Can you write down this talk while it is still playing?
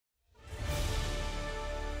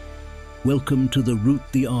Welcome to the Root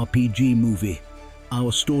the RPG movie.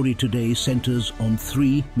 Our story today centers on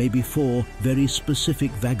 3, maybe 4, very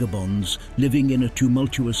specific vagabonds living in a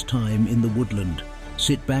tumultuous time in the woodland.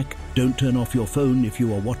 Sit back, don't turn off your phone if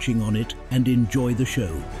you are watching on it, and enjoy the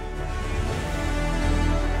show.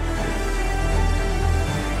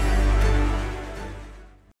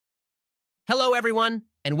 Hello everyone,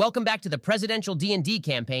 and welcome back to the presidential D&D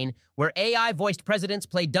campaign, where AI-voiced presidents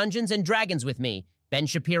play Dungeons & Dragons with me, Ben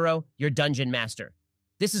Shapiro, your Dungeon Master.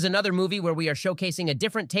 This is another movie where we are showcasing a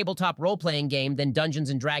different tabletop role-playing game than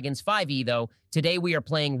Dungeons & Dragons 5e, though. Today we are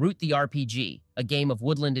playing Root the RPG, a game of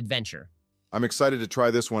woodland adventure. I'm excited to try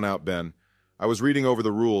this one out, Ben. I was reading over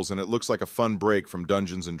the rules, and it looks like a fun break from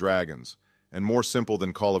Dungeons & Dragons, and more simple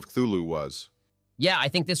than Call of Cthulhu was. Yeah, I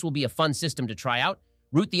think this will be a fun system to try out.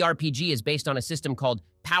 Root the RPG is based on a system called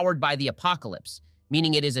Powered by the Apocalypse,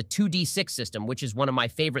 meaning it is a 2d6 system, which is one of my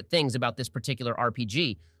favorite things about this particular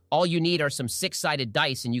RPG. All you need are some 6-sided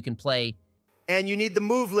dice and you can play... And you need the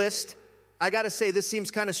move list. I gotta say, this seems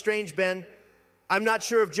kind of strange, Ben. I'm not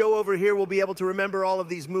sure if Joe over here will be able to remember all of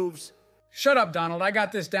these moves. Shut up, Donald. I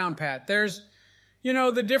got this down pat. There's,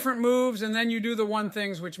 the different moves, and then you do the one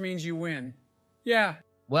things, which means you win. Yeah.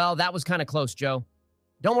 Well, that was kind of close, Joe.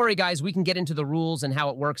 Don't worry, guys. We can get into the rules and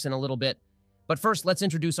how it works in a little bit. But first, let's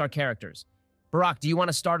introduce our characters. Barack, do you want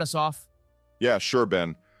to start us off? Yeah, sure,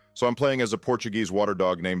 Ben. So I'm playing as a Portuguese water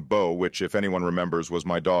dog named Bo, which, if anyone remembers, was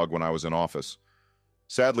my dog when I was in office.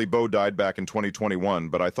 Sadly, Bo died back in 2021,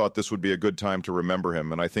 but I thought this would be a good time to remember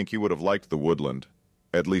him, and I think he would have liked the woodland.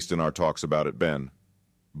 At least in our talks about it, Ben.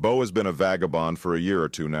 Bo has been a vagabond for a year or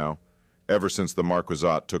two now, ever since the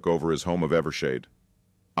Marquisate took over his home of Evershade.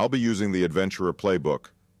 I'll be using the Adventurer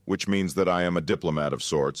Playbook, which means that I am a diplomat of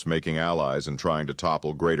sorts, making allies and trying to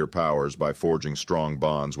topple greater powers by forging strong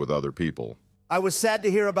bonds with other people. I was sad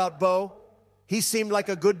to hear about Bo. He seemed like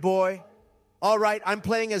a good boy. All right, I'm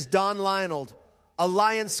playing as Don Lionel, a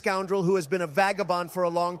lion scoundrel who has been a vagabond for a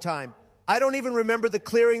long time. I don't even remember the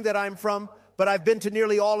clearing that I'm from, but I've been to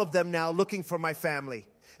nearly all of them now looking for my family.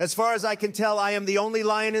 As far as I can tell, I am the only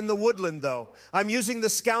lion in the woodland, though. I'm using the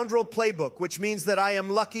Scoundrel Playbook, which means that I am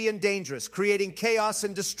lucky and dangerous, creating chaos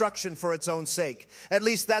and destruction for its own sake. At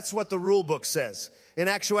least that's what the rulebook says. In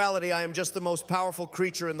actuality, I am just the most powerful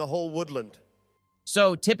creature in the whole woodland.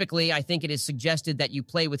 So, typically, I think it is suggested that you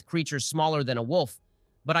play with creatures smaller than a wolf,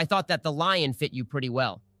 but I thought that the lion fit you pretty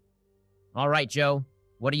well. All right, Joe,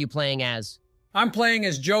 what are you playing as? I'm playing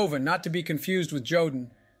as Joven, not to be confused with Joden.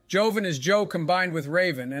 Joven is Joe combined with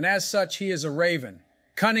Raven, and as such, he is a raven.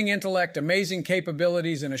 Cunning intellect, amazing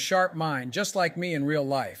capabilities, and a sharp mind, just like me in real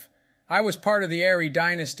life. I was part of the Eyrie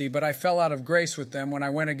Dynasty, but I fell out of grace with them when I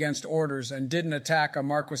went against orders and didn't attack a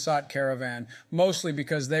Marquisate caravan, mostly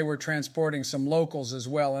because they were transporting some locals as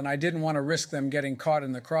well, and I didn't want to risk them getting caught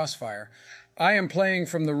in the crossfire. I am playing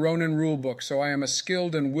from the Ronin rulebook, so I am a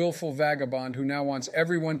skilled and willful vagabond who now wants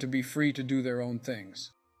everyone to be free to do their own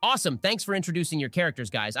things. Awesome, thanks for introducing your characters,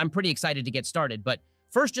 guys. I'm pretty excited to get started, but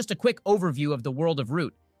first, just a quick overview of the world of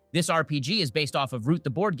Root. This RPG is based off of Root the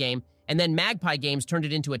board game, and then Magpie Games turned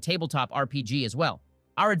it into a tabletop RPG as well.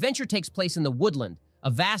 Our adventure takes place in the woodland, a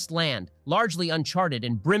vast land, largely uncharted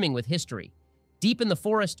and brimming with history. Deep in the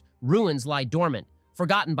forest, ruins lie dormant,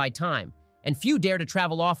 forgotten by time, and few dare to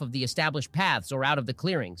travel off of the established paths or out of the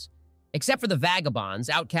clearings. Except for the vagabonds,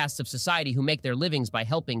 outcasts of society who make their livings by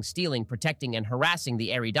helping, stealing, protecting, and harassing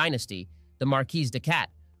the Eyrie Dynasty, the Marquise de Cat,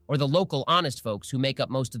 or the local honest folks who make up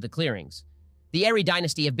most of the clearings. The Eyrie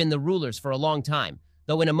Dynasty have been the rulers for a long time,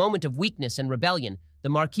 though in a moment of weakness and rebellion, the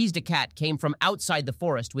Marquise de Cat came from outside the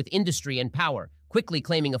forest with industry and power, quickly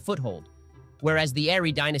claiming a foothold. Whereas the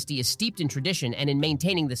Eyrie Dynasty is steeped in tradition and in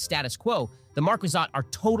maintaining the status quo, the Marquisate are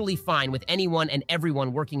totally fine with anyone and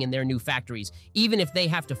everyone working in their new factories, even if they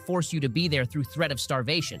have to force you to be there through threat of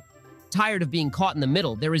starvation. Tired of being caught in the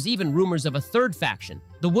middle, there is even rumors of a third faction,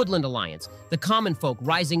 the Woodland Alliance, the common folk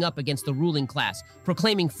rising up against the ruling class,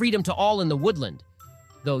 proclaiming freedom to all in the woodland.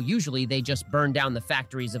 Though usually they just burn down the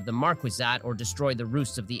factories of the Marquisate or destroy the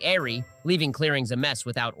roosts of the Eyrie, leaving clearings a mess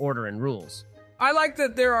without order and rules. I like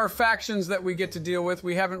that there are factions that we get to deal with.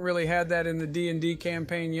 We haven't really had that in the D&D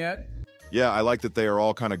campaign yet. Yeah, I like that they are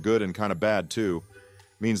all kind of good and kind of bad, too.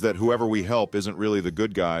 Means that whoever we help isn't really the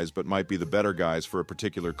good guys, but might be the better guys for a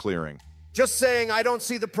particular clearing. Just saying, I don't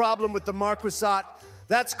see the problem with the Marquisate.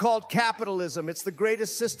 That's called capitalism. It's the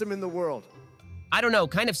greatest system in the world. I don't know,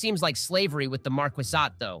 kind of seems like slavery with the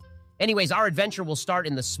Marquisate, though. Anyways, our adventure will start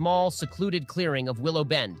in the small, secluded clearing of Willow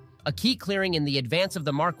Bend, a key clearing in the advance of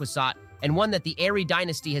the Marquisate, and one that the Eyrie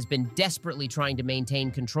Dynasty has been desperately trying to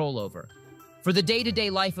maintain control over. For the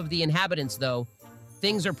day-to-day life of the inhabitants, though,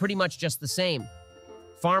 things are pretty much just the same.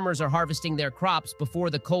 Farmers are harvesting their crops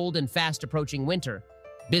before the cold and fast-approaching winter.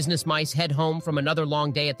 Business mice head home from another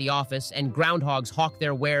long day at the office, and groundhogs hawk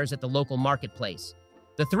their wares at the local marketplace.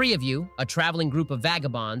 The three of you, a traveling group of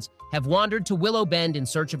vagabonds, have wandered to Willow Bend in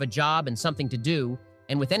search of a job and something to do,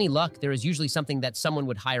 and with any luck, there is usually something that someone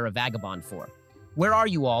would hire a vagabond for. Where are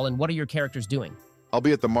you all, and what are your characters doing? I'll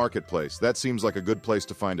be at the marketplace. That seems like a good place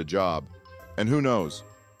to find a job. And who knows?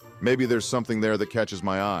 Maybe there's something there that catches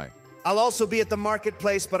my eye. I'll also be at the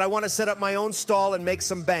marketplace, but I want to set up my own stall and make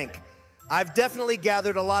some bank. I've definitely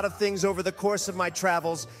gathered a lot of things over the course of my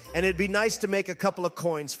travels, and it'd be nice to make a couple of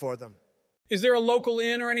coins for them. Is there a local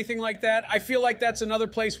inn or anything like that? I feel like that's another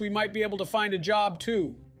place we might be able to find a job,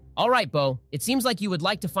 too. All right, Bo. It seems like you would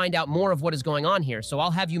like to find out more of what is going on here, so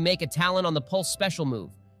I'll have you make a Talon on the Pulse special move.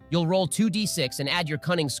 You'll roll 2d6 and add your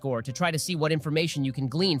cunning score to try to see what information you can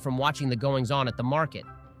glean from watching the goings-on at the market.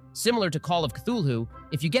 Similar to Call of Cthulhu,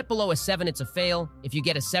 if you get below a 7, it's a fail. If you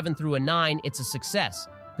get a 7 through a 9, it's a success,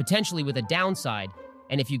 potentially with a downside.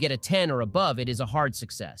 And if you get a 10 or above, it is a hard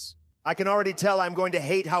success. I can already tell I'm going to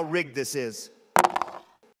hate how rigged this is.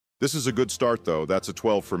 This is a good start, though. That's a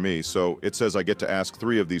 12 for me, so it says I get to ask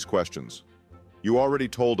 3 of these questions. You already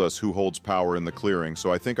told us who holds power in the clearing,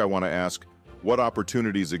 so I think I want to ask, what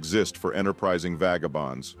opportunities exist for enterprising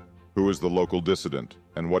vagabonds? Who is the local dissident,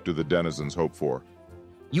 and what do the denizens hope for?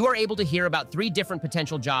 You are able to hear about 3 different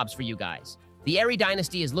potential jobs for you guys. The Eyrie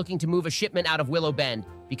Dynasty is looking to move a shipment out of Willow Bend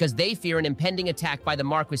because they fear an impending attack by the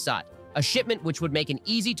Marquisate, a shipment which would make an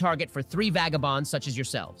easy target for 3 vagabonds such as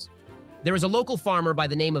yourselves. There is a local farmer by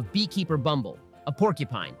the name of Beekeeper Bumble, a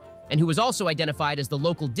porcupine, and who is also identified as the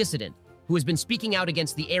local dissident, who has been speaking out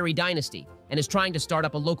against the Eyrie Dynasty and is trying to start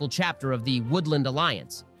up a local chapter of the Woodland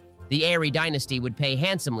Alliance. The Eyrie Dynasty would pay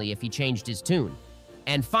handsomely if he changed his tune.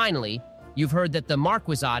 And finally, you've heard that the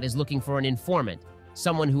Marquisate is looking for an informant,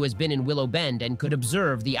 someone who has been in Willow Bend and could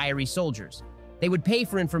observe the Eyrie soldiers. They would pay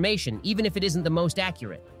for information, even if it isn't the most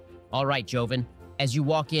accurate. All right, Joven, as you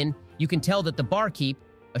walk in, you can tell that the barkeep,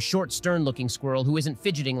 a short, stern-looking squirrel who isn't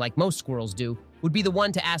fidgeting like most squirrels do, would be the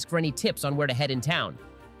one to ask for any tips on where to head in town.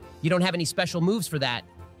 You don't have any special moves for that,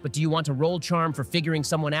 but do you want to roll charm for figuring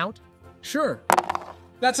someone out? Sure.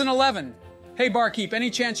 That's an 11. Hey, barkeep, any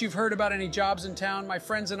chance you've heard about any jobs in town? My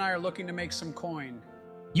friends and I are looking to make some coin.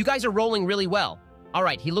 You guys are rolling really well. All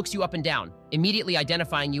right, he looks you up and down, immediately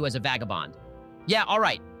identifying you as a vagabond. Yeah, all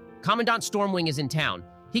right. Commandant Stormwing is in town.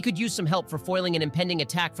 He could use some help for foiling an impending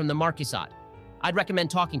attack from the Marquisate. I'd recommend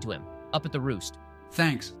talking to him, up at the roost.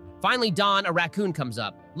 Thanks. Finally, Don, a raccoon, comes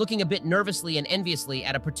up, looking a bit nervously and enviously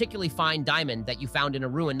at a particularly fine diamond that you found in a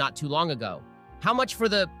ruin not too long ago. How much for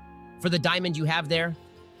the diamond you have there?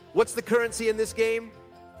 What's the currency in this game?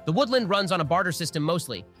 The Woodland runs on a barter system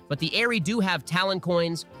mostly, but the Eyrie do have Talon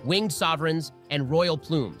coins, winged sovereigns, and royal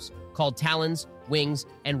plumes, called Talons, Wings,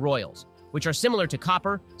 and Royals, which are similar to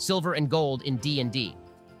copper, silver, and gold in D&D.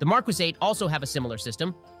 The Marquisate also have a similar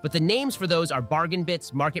system, but the names for those are bargain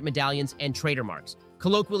bits, market medallions, and trader marks,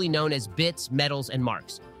 colloquially known as bits, medals, and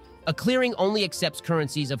marks. A clearing only accepts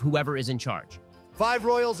currencies of whoever is in charge. 5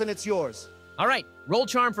 royals and it's yours. All right, roll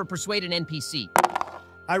charm for persuade an NPC.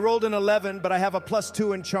 I rolled an 11, but I have a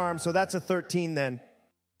 +2 in charm, so that's a 13 then.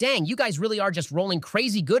 Dang, you guys really are just rolling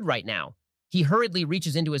crazy good right now. He hurriedly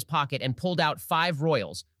reaches into his pocket and pulled out 5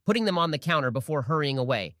 royals, putting them on the counter before hurrying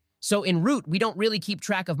away. So in Root, we don't really keep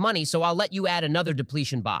track of money, so I'll let you add another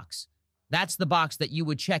depletion box. That's the box that you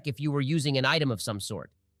would check if you were using an item of some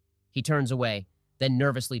sort. He turns away, then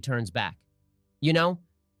nervously turns back. You know,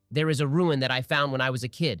 there is a ruin that I found when I was a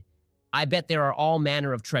kid. I bet there are all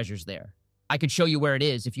manner of treasures there. I could show you where it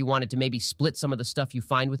is if you wanted to maybe split some of the stuff you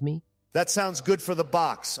find with me. That sounds good for the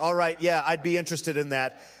box. All right, yeah, I'd be interested in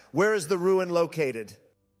that. Where is the ruin located?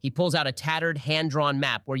 He pulls out a tattered, hand-drawn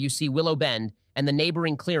map where you see Willow Bend and the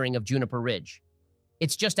neighboring clearing of Juniper Ridge.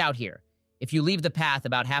 It's just out here. If you leave the path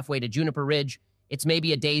about halfway to Juniper Ridge, it's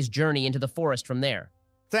maybe a day's journey into the forest from there.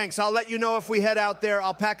 Thanks, I'll let you know if we head out there.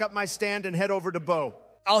 I'll pack up my stand and head over to Bo.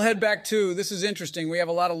 I'll head back too. This is interesting. We have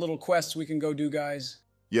a lot of little quests we can go do, guys.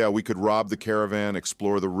 Yeah, we could rob the caravan,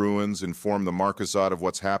 explore the ruins, inform the Marquisate of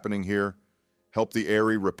what's happening here, help the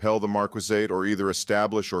Eyrie repel the Marquisate, or either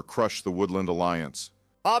establish or crush the Woodland Alliance.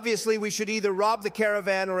 Obviously, we should either rob the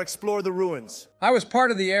caravan or explore the ruins. I was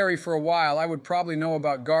part of the Eyrie for a while. I would probably know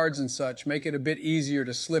about guards and such, make it a bit easier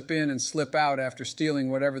to slip in and slip out after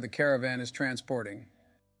stealing whatever the caravan is transporting.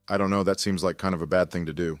 I don't know, that seems like kind of a bad thing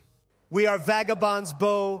to do. We are vagabonds,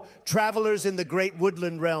 Bo, travelers in the great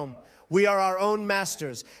woodland realm. We are our own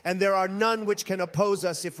masters, and there are none which can oppose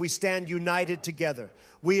us if we stand united together.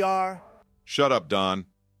 We are... Shut up, Don.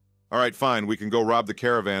 All right, fine, we can go rob the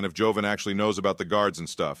caravan if Joven actually knows about the guards and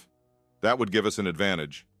stuff. That would give us an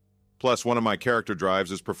advantage. Plus, one of my character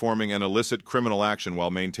drives is performing an illicit criminal action while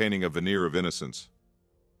maintaining a veneer of innocence.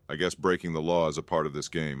 I guess breaking the law is a part of this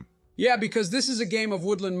game. Yeah, because this is a game of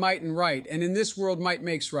woodland might and right, and in this world might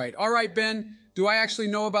makes right. All right, Ben, do I actually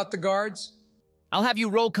know about the guards? I'll have you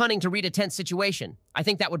roll cunning to read a tense situation. I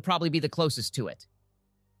think that would probably be the closest to it.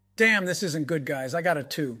 Damn, this isn't good, guys. I got a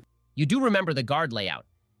 2. You do remember the guard layout.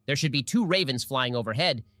 There should be 2 ravens flying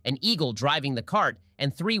overhead, an eagle driving the cart,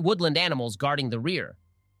 and 3 woodland animals guarding the rear.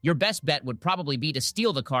 Your best bet would probably be to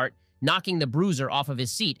steal the cart, knocking the bruiser off of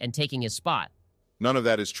his seat and taking his spot. None of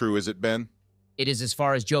that is true, is it, Ben? It is as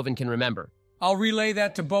far as Joven can remember. I'll relay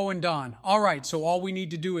that to Bo and Don. All right, so all we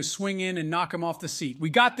need to do is swing in and knock him off the seat. We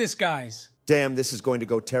got this, guys. Damn, this is going to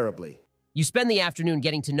go terribly. You spend the afternoon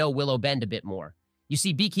getting to know Willow Bend a bit more. You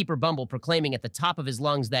see Beekeeper Bumble proclaiming at the top of his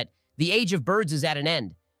lungs that the age of birds is at an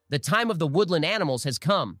end. The time of the woodland animals has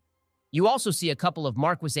come. You also see a couple of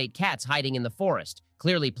Marquise de Cats hiding in the forest,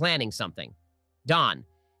 clearly planning something. Don,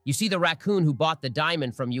 you see the raccoon who bought the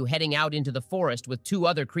diamond from you heading out into the forest with 2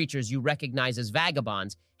 other creatures you recognize as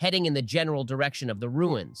vagabonds heading in the general direction of the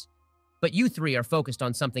ruins. But you 3 are focused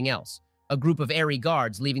on something else, a group of Eyrie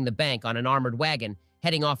guards leaving the bank on an armored wagon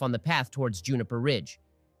heading off on the path towards Juniper Ridge.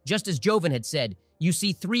 Just as Joven had said, you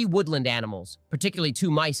see 3 woodland animals, particularly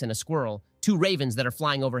 2 mice and a squirrel, 2 ravens that are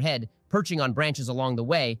flying overhead, perching on branches along the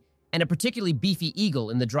way, and a particularly beefy eagle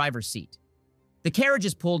in the driver's seat. The carriage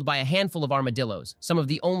is pulled by a handful of armadillos, some of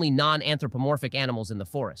the only non-anthropomorphic animals in the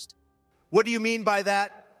forest. What do you mean by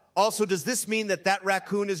that? Also, does this mean that that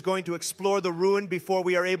raccoon is going to explore the ruin before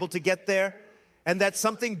we are able to get there? And that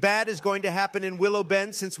something bad is going to happen in Willow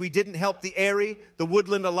Bend since we didn't help the Eyrie, the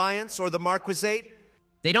Woodland Alliance, or the Marquise?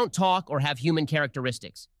 They don't talk or have human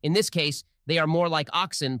characteristics. In this case, they are more like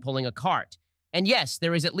oxen pulling a cart. And yes,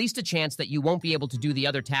 there is at least a chance that you won't be able to do the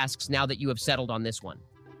other tasks now that you have settled on this one.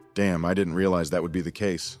 Damn, I didn't realize that would be the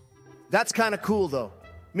case. That's kind of cool, though.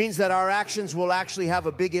 Means that our actions will actually have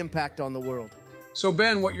a big impact on the world. So,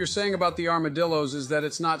 Ben, what you're saying about the armadillos is that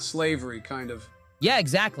it's not slavery, kind of. Yeah,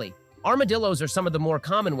 exactly. Armadillos are some of the more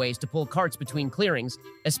common ways to pull carts between clearings,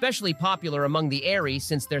 especially popular among the Eyrie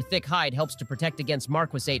since their thick hide helps to protect against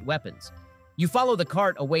Marquise weapons. You follow the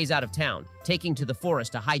cart a ways out of town, taking to the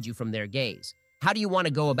forest to hide you from their gaze. How do you want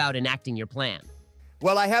to go about enacting your plan?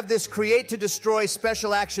 Well, I have this create to destroy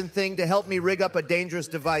special action thing to help me rig up a dangerous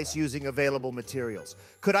device using available materials.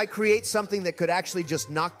 Could I create something that could actually just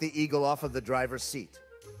knock the eagle off of the driver's seat?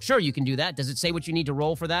 Sure, you can do that. Does it say what you need to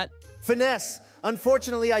roll for that? Finesse.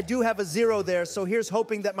 Unfortunately, I do have a 0 there, so here's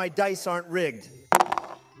hoping that my dice aren't rigged.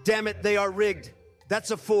 Damn it, they are rigged. That's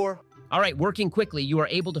a 4. All right, working quickly, you are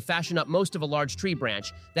able to fashion up most of a large tree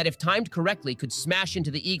branch that, if timed correctly, could smash into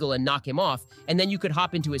the eagle and knock him off, and then you could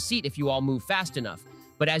hop into his seat if you all move fast enough.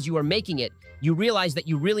 But as you are making it, you realize that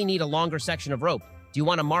you really need a longer section of rope. Do you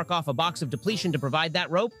want to mark off a box of depletion to provide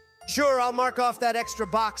that rope? Sure, I'll mark off that extra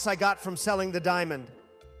box I got from selling the diamond.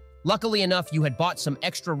 Luckily enough, you had bought some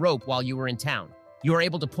extra rope while you were in town. You were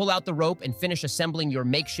able to pull out the rope and finish assembling your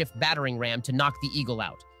makeshift battering ram to knock the eagle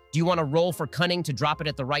out. Do you want to roll for cunning to drop it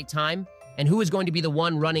at the right time? And who is going to be the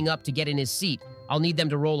one running up to get in his seat? I'll need them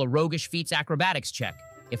to roll a roguish feats acrobatics check.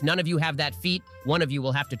 If none of you have that feat, one of you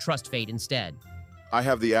will have to trust fate instead. I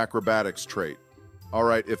have the acrobatics trait. All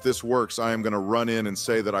right, if this works, I am going to run in and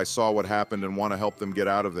say that I saw what happened and want to help them get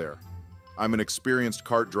out of there. I'm an experienced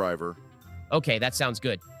cart driver. Okay, that sounds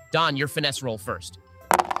good. Don, your finesse roll first.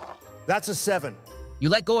 That's a 7. You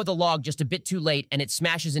let go of the log just a bit too late, and it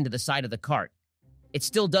smashes into the side of the cart. It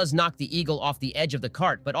still does knock the eagle off the edge of the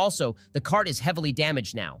cart, but also, the cart is heavily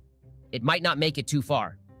damaged now. It might not make it too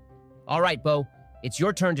far. All right, Bo, it's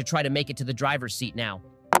your turn to try to make it to the driver's seat now.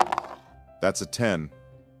 That's a 10.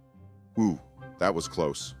 Ooh, that was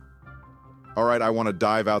close. All right, I want to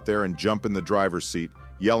dive out there and jump in the driver's seat,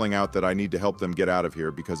 yelling out that I need to help them get out of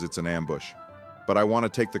here because it's an ambush. But I want to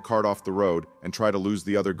take the cart off the road and try to lose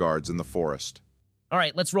the other guards in the forest. All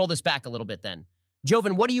right, let's roll this back a little bit then.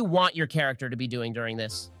 Joven, what do you want your character to be doing during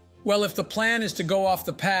this? Well, if the plan is to go off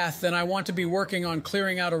the path, then I want to be working on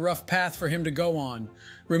clearing out a rough path for him to go on,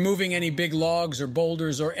 removing any big logs or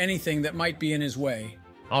boulders or anything that might be in his way.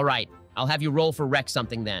 All right, I'll have you roll for wreck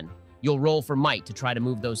something then. You'll roll for might to try to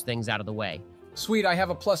move those things out of the way. Sweet, I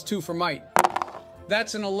have a +2 for might.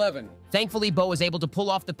 That's an 11. Thankfully, Bo is able to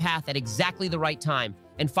pull off the path at exactly the right time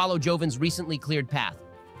and follow Joven's recently cleared path.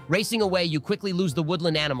 Racing away, you quickly lose the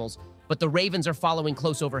woodland animals, but the ravens are following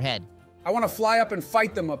close overhead. I want to fly up and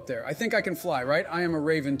fight them up there. I think I can fly, right? I am a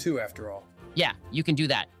raven too, after all. Yeah, you can do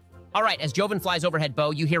that. All right, as Joven flies overhead,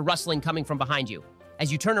 Bo, you hear rustling coming from behind you.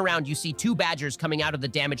 As you turn around, you see 2 badgers coming out of the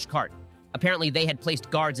damaged cart. Apparently, they had placed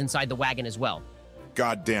guards inside the wagon as well.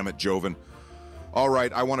 God damn it, Joven. All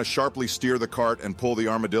right, I want to sharply steer the cart and pull the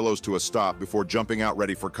armadillos to a stop before jumping out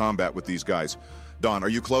ready for combat with these guys. Don, are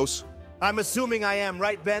you close? I'm assuming I am,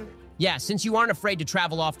 right, Ben? Yeah, since you aren't afraid to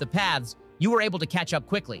travel off the paths, you were able to catch up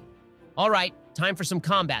quickly. All right, time for some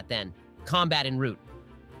combat then. Combat en route.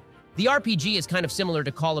 The RPG is kind of similar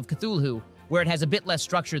to Call of Cthulhu, where it has a bit less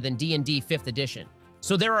structure than D&D 5th edition.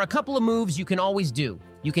 So there are a couple of moves you can always do.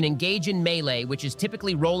 You can engage in melee, which is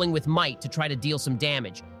typically rolling with might to try to deal some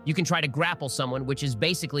damage. You can try to grapple someone, which is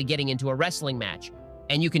basically getting into a wrestling match.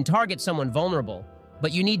 And you can target someone vulnerable,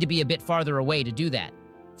 but you need to be a bit farther away to do that.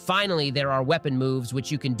 Finally, there are weapon moves,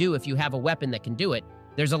 which you can do if you have a weapon that can do it.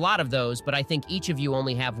 There's a lot of those, but I think each of you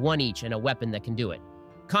only have one each and a weapon that can do it.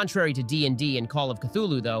 Contrary to D&D and Call of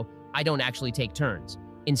Cthulhu, though, I don't actually take turns.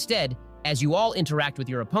 Instead, as you all interact with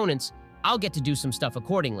your opponents, I'll get to do some stuff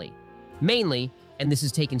accordingly. Mainly, and this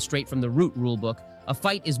is taken straight from the Root rulebook, a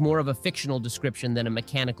fight is more of a fictional description than a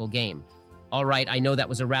mechanical game. All right, I know that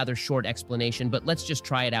was a rather short explanation, but let's just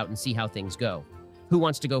try it out and see how things go. Who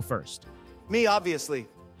wants to go first? Me, obviously.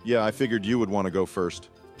 Yeah, I figured you would want to go first.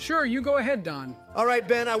 Sure, you go ahead, Don. All right,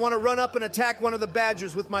 Ben, I want to run up and attack one of the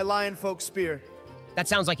badgers with my lion folk spear. That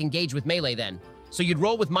sounds like engage with melee then. So you'd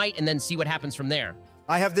roll with might and then see what happens from there.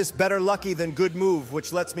 I have this better lucky than good move,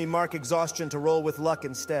 which lets me mark exhaustion to roll with luck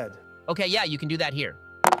instead. Okay, yeah, you can do that here.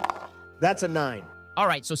 That's a 9. All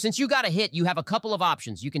right, so since you got a hit, you have a couple of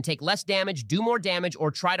options. You can take less damage, do more damage, or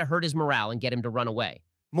try to hurt his morale and get him to run away.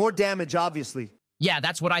 More damage, obviously. Yeah,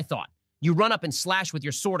 that's what I thought. You run up and slash with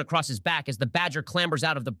your sword across his back as the badger clambers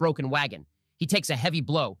out of the broken wagon. He takes a heavy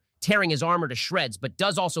blow, tearing his armor to shreds, but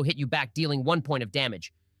does also hit you back, dealing 1 point of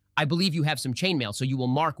damage. I believe you have some chainmail, so you will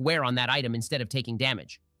mark wear on that item instead of taking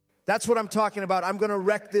damage. That's what I'm talking about. I'm gonna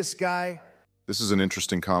wreck this guy. This is an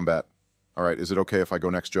interesting combat. All right, is it okay if I go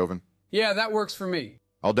next, Joven? Yeah, that works for me.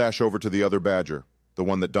 I'll dash over to the other badger, the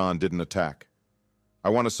one that Don didn't attack. I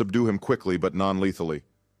want to subdue him quickly but non-lethally.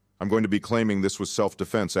 I'm going to be claiming this was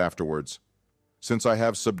self-defense afterwards. Since I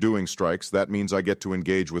have subduing strikes, that means I get to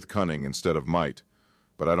engage with cunning instead of might,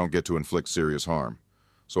 but I don't get to inflict serious harm.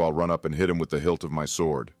 So I'll run up and hit him with the hilt of my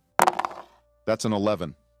sword. That's an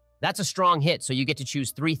 11. That's a strong hit, so you get to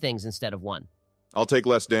choose 3 things instead of 1. I'll take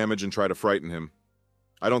less damage and try to frighten him.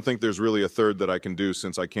 I don't think there's really a third that I can do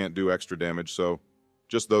since I can't do extra damage, so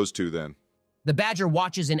just those 2 then. The badger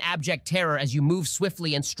watches in abject terror as you move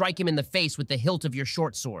swiftly and strike him in the face with the hilt of your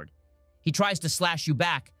short sword. He tries to slash you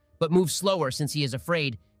back, but moves slower since he is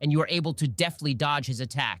afraid, and you are able to deftly dodge his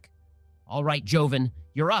attack. All right, Joven,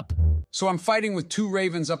 you're up. So I'm fighting with 2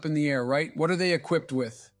 ravens up in the air, right? What are they equipped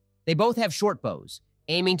with? They both have short bows,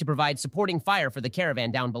 aiming to provide supporting fire for the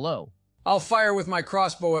caravan down below. I'll fire with my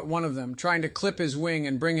crossbow at one of them, trying to clip his wing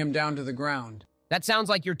and bring him down to the ground. That sounds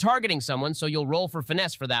like you're targeting someone, so you'll roll for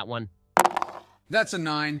finesse for that one. That's a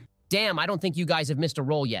 9. Damn, I don't think you guys have missed a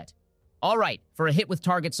roll yet. All right, for a hit with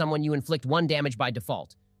target someone, you inflict 1 damage by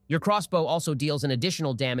default. Your crossbow also deals an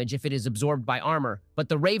additional damage if it is absorbed by armor, but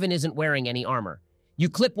the raven isn't wearing any armor. You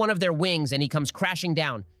clip one of their wings and he comes crashing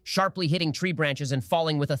down, sharply hitting tree branches and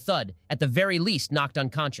falling with a thud, at the very least knocked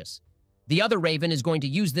unconscious. The other raven is going to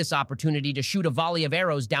use this opportunity to shoot a volley of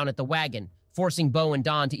arrows down at the wagon, forcing Bo and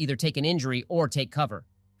Don to either take an injury or take cover.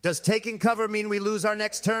 Does taking cover mean we lose our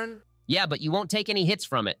next turn? Yeah, but you won't take any hits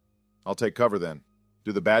from it. I'll take cover then.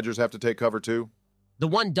 Do the badgers have to take cover too? The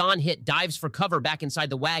one Don hit dives for cover back inside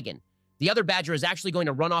the wagon. The other badger is actually going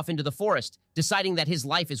to run off into the forest, deciding that his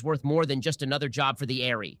life is worth more than just another job for the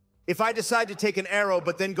Eyrie. If I decide to take an arrow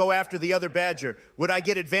but then go after the other badger, would I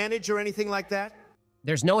get advantage or anything like that?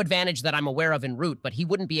 There's no advantage that I'm aware of in Root, but he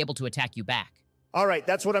wouldn't be able to attack you back. All right,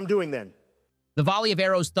 that's what I'm doing then. The volley of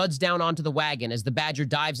arrows thuds down onto the wagon as the badger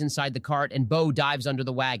dives inside the cart and Bo dives under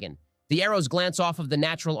the wagon. The arrows glance off of the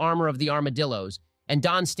natural armor of the armadillos, and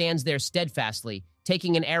Don stands there steadfastly,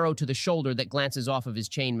 taking an arrow to the shoulder that glances off of his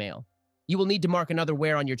chainmail. You will need to mark another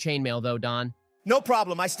wear on your chainmail, though, Don. No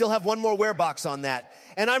problem. I still have 1 more wear box on that.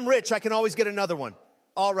 And I'm rich. I can always get another one.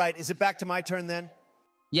 All right, is it back to my turn then?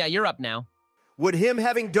 Yeah, you're up now. Would him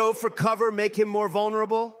having dove for cover make him more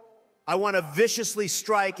vulnerable? I want to viciously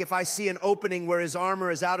strike if I see an opening where his armor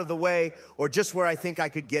is out of the way or just where I think I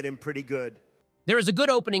could get him pretty good. There is a good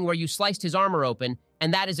opening where you sliced his armor open,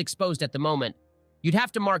 and that is exposed at the moment. You'd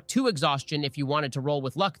have to mark 2 exhaustion if you wanted to roll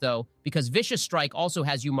with luck, though, because Vicious Strike also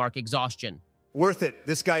has you mark exhaustion. Worth it.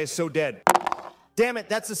 This guy is so dead. Damn it,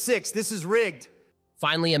 that's a 6. This is rigged.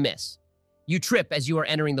 Finally a miss. You trip as you are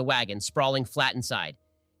entering the wagon, sprawling flat inside.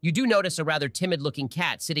 You do notice a rather timid-looking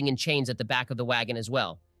cat sitting in chains at the back of the wagon as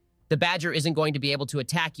well. The badger isn't going to be able to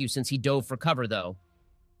attack you since he dove for cover, though.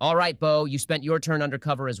 All right, Bo, you spent your turn under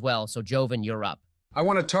cover as well, so Joven, you're up. I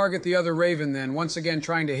want to target the other Raven then, once again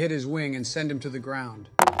trying to hit his wing and send him to the ground.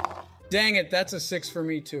 Dang it, that's a 6 for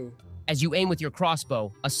me too. As you aim with your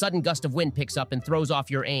crossbow, a sudden gust of wind picks up and throws off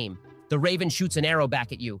your aim. The Raven shoots an arrow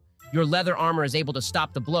back at you. Your leather armor is able to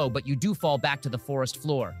stop the blow, but you do fall back to the forest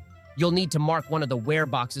floor. You'll need to mark one of the wear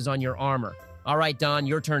boxes on your armor. All right, Don,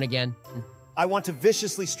 your turn again. I want to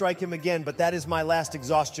viciously strike him again, but that is my last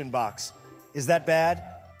exhaustion box. Is that bad?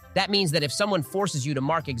 That means that if someone forces you to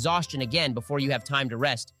mark exhaustion again before you have time to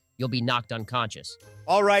rest, you'll be knocked unconscious.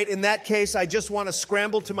 All right, in that case, I just want to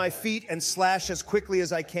scramble to my feet and slash as quickly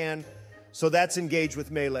as I can, so that's engaged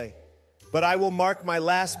with melee. But I will mark my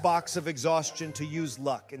last box of exhaustion to use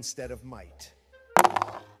luck instead of might.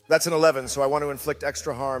 That's an 11, so I want to inflict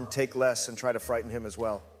extra harm, take less, and try to frighten him as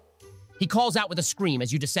well. He calls out with a scream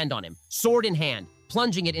as you descend on him, sword in hand,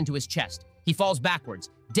 plunging it into his chest. He falls backwards,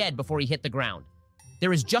 dead before he hit the ground.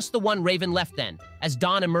 There is just the one Raven left then, as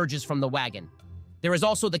Don emerges from the wagon. There is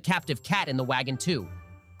also the captive cat in the wagon too.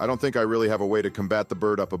 I don't think I really have a way to combat the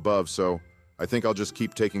bird up above, so I think I'll just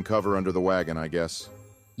keep taking cover under the wagon, I guess.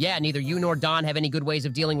 Yeah, neither you nor Don have any good ways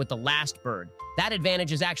of dealing with the last bird. That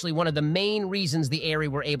advantage is actually one of the main reasons the Eyrie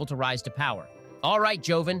were able to rise to power. All right,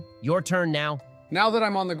 Joven, your turn now. Now that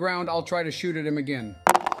I'm on the ground, I'll try to shoot at him again.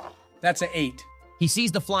 That's an 8. He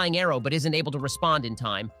sees the flying arrow but isn't able to respond in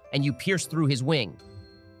time, and you pierce through his wing.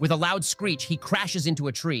 With a loud screech, he crashes into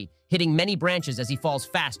a tree, hitting many branches as he falls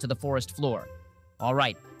fast to the forest floor. All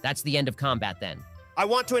right, that's the end of combat then. I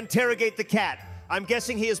want to interrogate the cat. I'm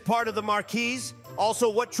guessing he is part of the Marquise. Also,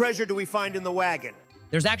 what treasure do we find in the wagon?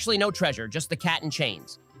 There's actually no treasure, just the cat in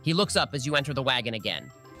chains. He looks up as you enter the wagon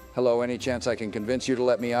again. Hello, any chance I can convince you to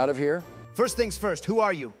let me out of here? First things first, who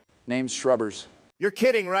are you? Name's Shrubbers. You're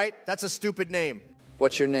kidding, right? That's a stupid name.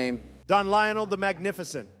 What's your name? Don Lionel the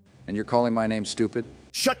Magnificent. And you're calling my name stupid?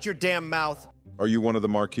 Shut your damn mouth. Are you one of the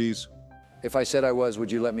Marquise? If I said I was,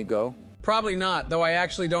 would you let me go? Probably not, though I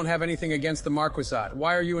actually don't have anything against the Marquisate.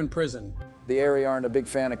 Why are you in prison? The Eyrie aren't a big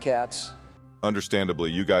fan of cats.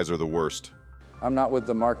 Understandably, you guys are the worst. I'm not with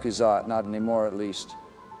the Marquisate, not anymore at least.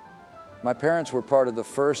 My parents were part of the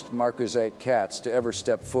first Marquisate cats to ever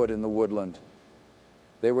step foot in the woodland.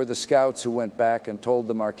 They were the scouts who went back and told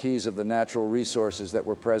the Marquise of the natural resources that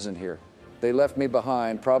were present here. They left me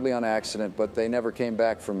behind, probably on accident, but they never came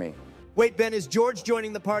back for me. Wait, Ben, is George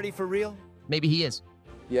joining the party for real? Maybe he is.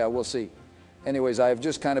 Yeah, we'll see. Anyways, I have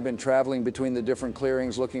just kind of been traveling between the different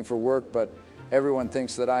clearings looking for work, but everyone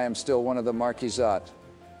thinks that I am still one of the Marquisate.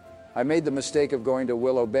 I made the mistake of going to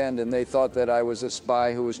Willow Bend, and they thought that I was a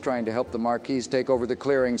spy who was trying to help the Marquise take over the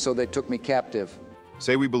clearing, so they took me captive.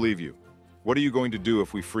 Say we believe you. What are you going to do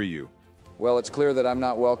if we free you? Well, it's clear that I'm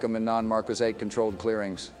not welcome in non-Marquisate-controlled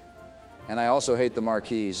clearings. And I also hate the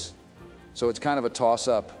Marquise. So it's kind of a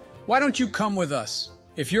toss-up. Why don't you come with us?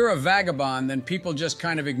 If you're a vagabond, then people just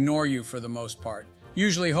kind of ignore you for the most part,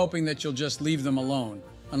 usually hoping that you'll just leave them alone,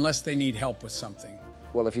 unless they need help with something.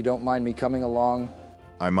 Well, if you don't mind me coming along...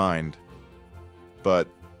 I mind. But,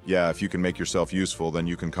 yeah, if you can make yourself useful, then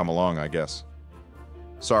you can come along, I guess.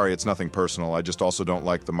 Sorry, it's nothing personal. I just also don't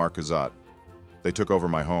like the Marquisate. They took over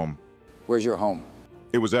my home. Where's your home?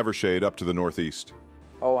 It was Evershade up to the northeast.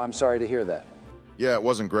 Oh, I'm sorry to hear that. Yeah, it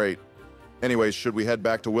wasn't great. Anyways, should we head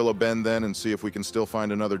back to Willow Bend then and see if we can still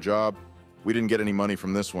find another job? We didn't get any money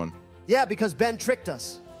from this one. Yeah, because Ben tricked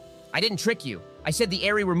us. I didn't trick you. I said the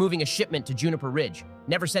Eyrie were moving a shipment to Juniper Ridge.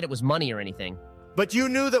 Never said it was money or anything. But you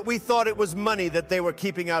knew that we thought it was money that they were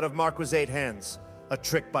keeping out of Marquisate hands. A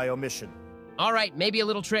trick by omission. All right, maybe a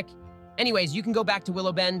little trick. Anyways, you can go back to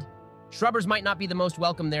Willow Bend. Shrubbers might not be the most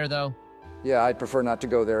welcome there, though. Yeah, I'd prefer not to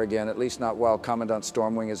go there again, at least not while Commandant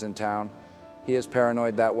Stormwing is in town. He is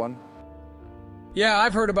paranoid, that one. Yeah,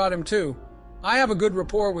 I've heard about him too. I have a good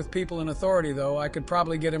rapport with people in authority, though. I could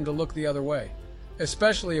probably get him to look the other way.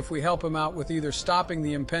 Especially if we help him out with either stopping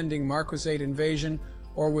the impending Marquisate invasion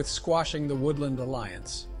or with squashing the Woodland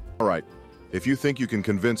Alliance. All right. If you think you can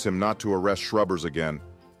convince him not to arrest Shrubbers again,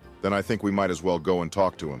 then I think we might as well go and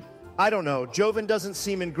talk to him. I don't know. Joven doesn't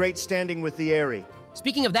seem in great standing with the Eyrie.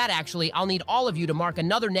 Speaking of that, actually, I'll need all of you to mark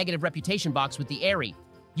another negative reputation box with the Eyrie.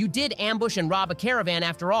 You did ambush and rob a caravan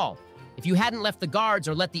after all. If you hadn't left the guards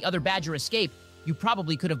or let the other badger escape, you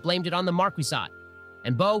probably could have blamed it on the Marquisate.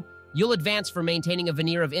 And Bo, you'll advance for maintaining a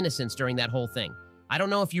veneer of innocence during that whole thing. I don't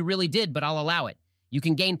know if you really did, but I'll allow it. You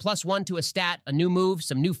can gain +1 to a stat, a new move,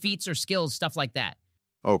 some new feats or skills, stuff like that.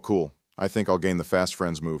 Oh, cool. I think I'll gain the Fast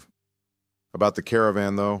Friends move. About the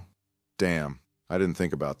caravan, though? Damn, I didn't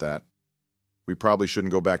think about that. We probably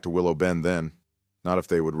shouldn't go back to Willow Bend then. Not if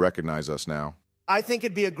they would recognize us now. I think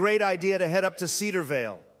it'd be a great idea to head up to Cedar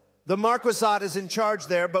Vale. The Marquisate is in charge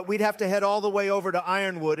there, but we'd have to head all the way over to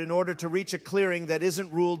Ironwood in order to reach a clearing that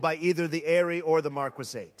isn't ruled by either the Eyrie or the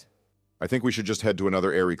Marquisate. I think we should just head to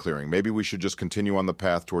another Eyrie clearing. Maybe we should just continue on the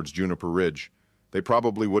path towards Juniper Ridge. They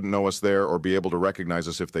probably wouldn't know us there or be able to recognize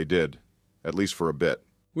us if they did, at least for a bit.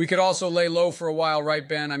 We could also lay low for a while, right,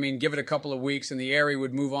 Ben? I mean, give it a couple of weeks and the Eyrie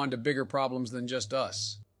would move on to bigger problems than just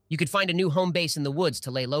us. You could find a new home base in the woods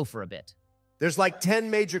to lay low for a bit. There's like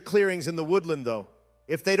 10 major clearings in the woodland, though.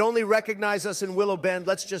 If they'd only recognize us in Willow Bend,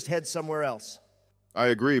 let's just head somewhere else. I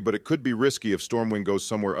agree, but it could be risky if Stormwind goes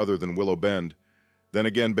somewhere other than Willow Bend. Then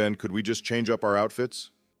again, Ben, could we just change up our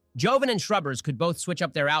outfits? Joven and Shrubbers could both switch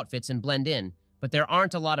up their outfits and blend in, but there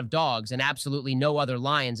aren't a lot of dogs and absolutely no other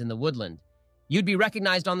lions in the woodland. You'd be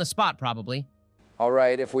recognized on the spot, probably. All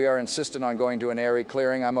right, if we are insistent on going to an Eyrie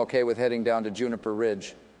clearing, I'm okay with heading down to Juniper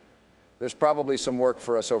Ridge. There's probably some work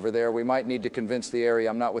for us over there. We might need to convince the Eyrie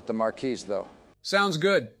I'm not with the Marquise, though. Sounds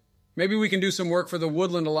good. Maybe we can do some work for the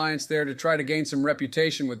Woodland Alliance there to try to gain some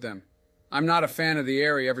reputation with them. I'm not a fan of the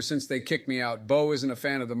Eyrie ever since they kicked me out. Beau isn't a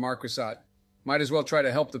fan of the Marquisate. Might as well try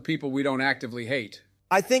to help the people we don't actively hate.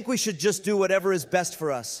 I think we should just do whatever is best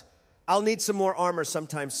for us. I'll need some more armor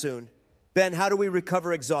sometime soon. Ben, how do we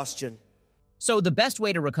recover exhaustion? So the best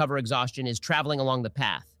way to recover exhaustion is traveling along the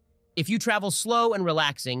path. If you travel slow and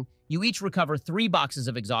relaxing, you each recover 3 boxes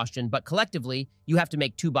of exhaustion, but collectively, you have to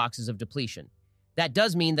make 2 boxes of depletion. That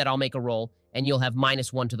does mean that I'll make a roll, and you'll have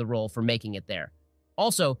 -1 to the roll for making it there.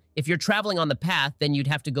 Also, if you're traveling on the path, then you'd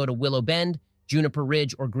have to go to Willow Bend, Juniper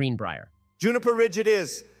Ridge, or Greenbrier. Juniper Ridge it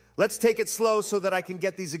is. Let's take it slow so that I can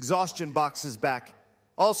get these exhaustion boxes back.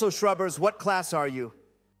 Also, Shrubbers, what class are you?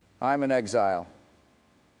 I'm an exile.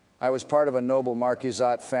 I was part of a noble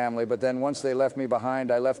Marquisate family, but then once they left me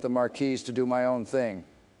behind, I left the Marquise to do my own thing.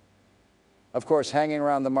 Of course, hanging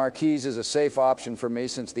around the Marquise is a safe option for me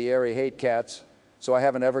since the Eyrie hate cats, so I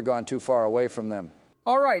haven't ever gone too far away from them.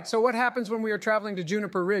 All right, so what happens when we are traveling to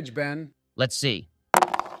Juniper Ridge, Ben? Let's see.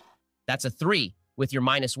 That's a 3 with your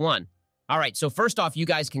 -1. All right, so first off, you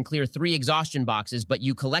guys can clear 3 exhaustion boxes, but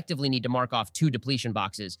you collectively need to mark off 2 depletion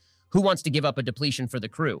boxes. Who wants to give up a depletion for the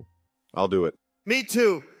crew? I'll do it. Me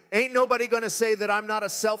too. Ain't nobody gonna say that I'm not a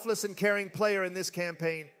selfless and caring player in this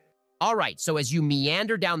campaign. All right, so as you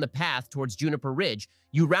meander down the path towards Juniper Ridge,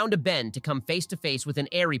 you round a bend to come face to face with an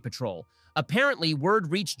Eyrie patrol. Apparently, word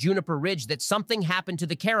reached Juniper Ridge that something happened to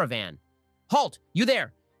the caravan. Halt! You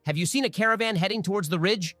there! Have you seen a caravan heading towards the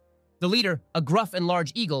ridge? The leader, a gruff and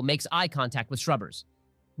large eagle, makes eye contact with Shrubbers.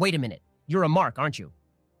 Wait a minute. You're a mark, aren't you?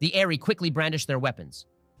 The Eyrie quickly brandish their weapons.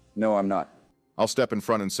 No, I'm not. I'll step in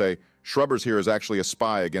front and say, Shrubbers here is actually a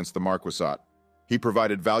spy against the Marquisate. He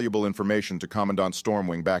provided valuable information to Commandant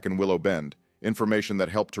Stormwing back in Willow Bend, information that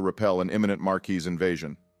helped to repel an imminent Marquise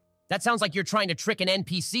invasion. That sounds like you're trying to trick an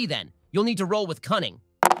NPC then. You'll need to roll with cunning.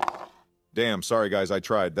 Damn, sorry guys, I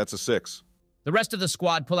tried. That's a 6. The rest of the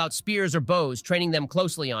squad pull out spears or bows, training them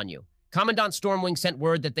closely on you. Commandant Stormwing sent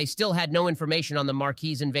word that they still had no information on the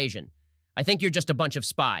Marquise invasion. I think you're just a bunch of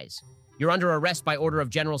spies. You're under arrest by order of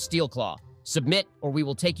General Steelclaw. Submit, or we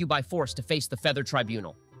will take you by force to face the Feather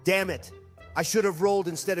Tribunal. Damn it. I should have rolled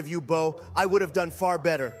instead of you, Beau. I would have done far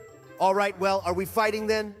better. All right, well, are we fighting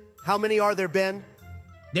then? How many are there, Ben?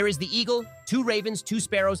 There is the eagle, 2 ravens, 2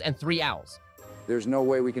 sparrows, and 3 owls. There's no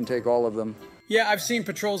way we can take all of them. Yeah, I've seen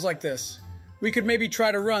patrols like this. We could maybe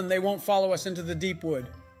try to run. They won't follow us into the deep wood.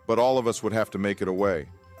 But all of us would have to make it away.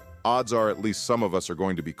 Odds are at least some of us are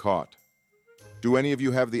going to be caught. Do any of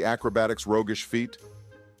you have the acrobatics roguish feat?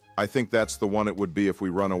 I think that's the one it would be if we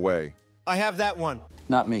run away. I have that one.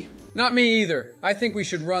 Not me. Not me either. I think we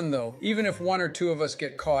should run, though. Even if 1 or 2 of us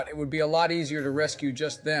get caught, it would be a lot easier to rescue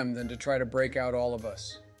just them than to try to break out all of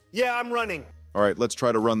us. Yeah, I'm running. All right, let's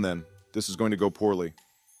try to run then. This is going to go poorly.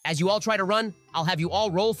 As you all try to run, I'll have you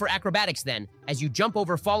all roll for acrobatics then, as you jump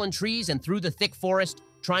over fallen trees and through the thick forest,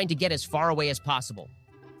 trying to get as far away as possible.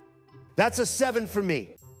 That's a 7 for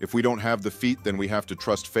me. If we don't have the feat, then we have to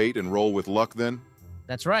trust fate and roll with luck then?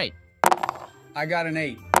 That's right. I got an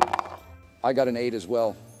 8. I got an 8 as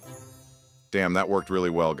well. Damn, that worked really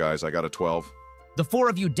well, guys. I got a 12. The 4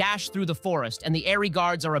 of you dash through the forest, and the Eyrie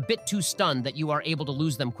guards are a bit too stunned that you are able to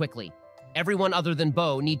lose them quickly. Everyone other than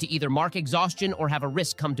Beau need to either mark exhaustion or have a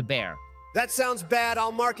risk come to bear. That sounds bad.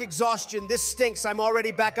 I'll mark exhaustion. This stinks. I'm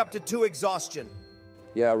already back up to 2 exhaustion.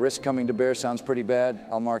 Yeah, risk coming to bear sounds pretty bad.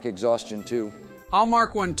 I'll mark exhaustion too. I'll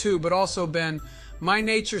mark 1 too, but also, Ben, my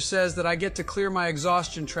nature says that I get to clear my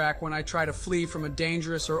exhaustion track when I try to flee from a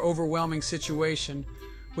dangerous or overwhelming situation.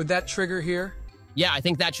 Would that trigger here? Yeah, I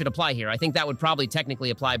think that should apply here. I think that would probably technically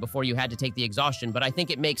apply before you had to take the exhaustion, but I think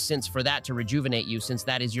it makes sense for that to rejuvenate you since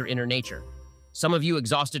that is your inner nature. Some of you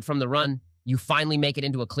exhausted from the run, You finally make it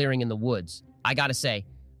into a clearing in the woods. I gotta say,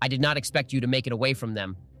 I did not expect you to make it away from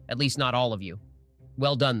them, at least not all of you.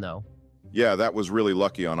 Well done, though. Yeah, that was really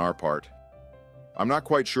lucky on our part. I'm not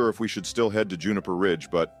quite sure if we should still head to Juniper Ridge,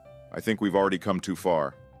 but I think we've already come too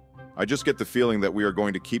far. I just get the feeling that we are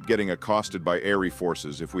going to keep getting accosted by Eyrie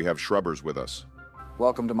forces if we have shrubbers with us.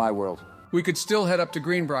 Welcome to my world. We could still head up to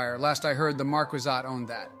Greenbrier. Last I heard, the Marquisate owned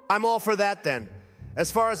that. I'm all for that then. As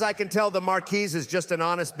far as I can tell, the Marquise is just an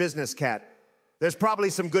honest business cat. There's probably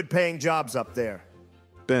some good paying jobs up there.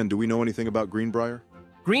 Ben, do we know anything about Greenbrier?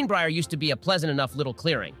 Greenbrier used to be a pleasant enough little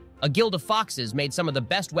clearing. A guild of foxes made some of the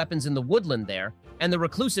best weapons in the woodland there, and the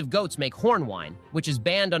reclusive goats make horn wine, which is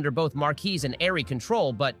banned under both Marquise and Eyrie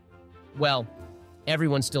control, but, well,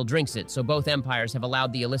 everyone still drinks it, so both empires have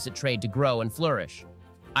allowed the illicit trade to grow and flourish.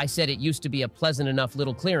 I said it used to be a pleasant enough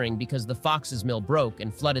little clearing because the foxes' mill broke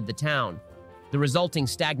and flooded the town. The resulting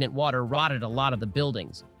stagnant water rotted a lot of the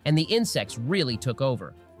buildings, and the insects really took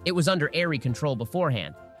over. It was under Eyrie control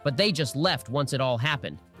beforehand, but they just left once it all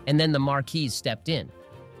happened, and then the Marquise stepped in.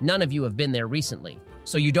 None of you have been there recently,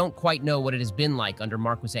 so you don't quite know what it has been like under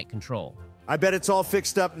Marquisate control. I bet it's all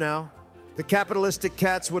fixed up now. The capitalistic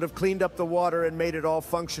cats would have cleaned up the water and made it all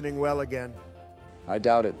functioning well again. I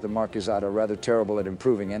doubt it. The Marquisate are rather terrible at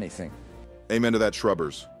improving anything. Amen to that,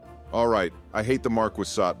 shrubbers. All right, I hate the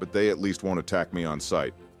Marquisate, but they at least won't attack me on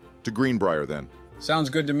sight. To Greenbrier, then. Sounds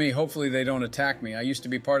good to me. Hopefully they don't attack me. I used to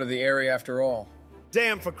be part of the area after all.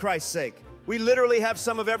 Damn, for Christ's sake. We literally have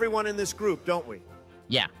some of everyone in this group, don't we?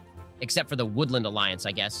 Yeah, except for the Woodland Alliance,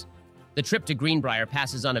 I guess. The trip to Greenbrier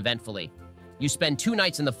passes uneventfully. You spend 2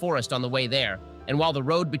 nights in the forest on the way there, and while the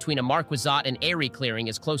road between a Marquisate and Eyrie clearing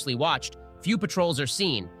is closely watched, few patrols are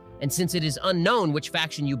seen, and since it is unknown which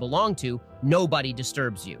faction you belong to, nobody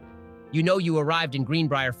disturbs you. You know you arrived in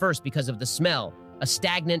Greenbrier first because of the smell, a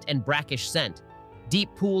stagnant and brackish scent. Deep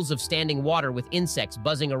pools of standing water with insects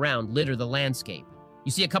buzzing around litter the landscape.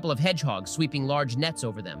 You see a couple of hedgehogs sweeping large nets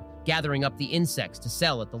over them, gathering up the insects to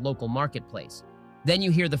sell at the local marketplace. Then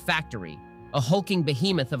you hear the factory, a hulking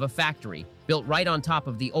behemoth of a factory built right on top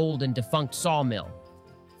of the old and defunct sawmill.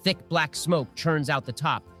 Thick black smoke churns out the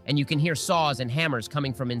top, and you can hear saws and hammers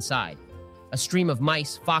coming from inside. A stream of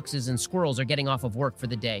mice, foxes, and squirrels are getting off of work for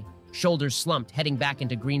the day, shoulders slumped, heading back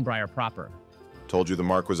into Greenbrier proper. Told you the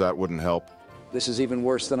Marquisate wouldn't help. This is even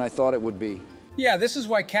worse than I thought it would be. Yeah, this is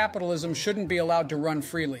why capitalism shouldn't be allowed to run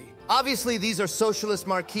freely. Obviously, these are socialist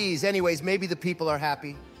Marquise. Anyways, maybe the people are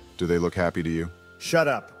happy. Do they look happy to you? Shut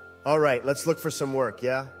up. All right, let's look for some work,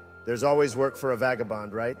 yeah? There's always work for a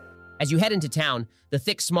vagabond, right? As you head into town, the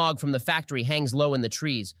thick smog from the factory hangs low in the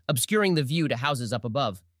trees, obscuring the view to houses up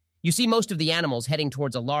above. You see most of the animals heading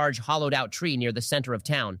towards a large, hollowed-out tree near the center of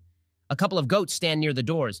town. A couple of goats stand near the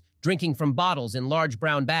doors, drinking from bottles in large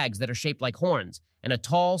brown bags that are shaped like horns, and a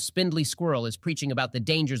tall, spindly squirrel is preaching about the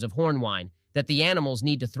dangers of horn wine, that the animals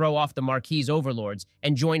need to throw off the Marquise overlords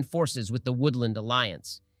and join forces with the Woodland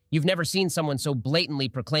Alliance. You've never seen someone so blatantly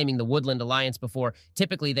proclaiming the Woodland Alliance before.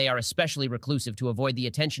 Typically, they are especially reclusive to avoid the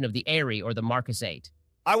attention of the Eyrie or the Marquisate.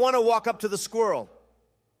 I want to walk up to the squirrel.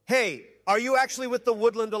 Hey, are you actually with the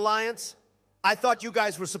Woodland Alliance? I thought you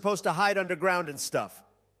guys were supposed to hide underground and stuff.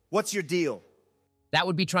 What's your deal? That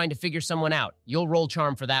would be trying to figure someone out. You'll roll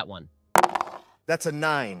charm for that one. That's a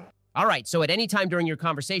 9. All right, so at any time during your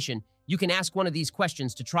conversation, you can ask one of these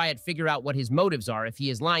questions to try and figure out what his motives are, if he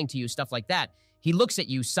is lying to you, stuff like that. He looks at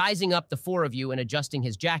you, sizing up the 4 of you and adjusting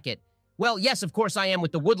his jacket. Well, yes, of course I am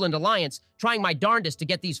with the Woodland Alliance, trying my darndest to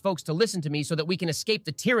get these folks to listen to me so that we can escape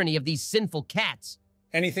the tyranny of these sinful cats.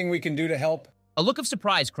 Anything we can do to help? A look of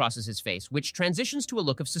surprise crosses his face, which transitions to a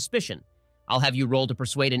look of suspicion. I'll have you roll to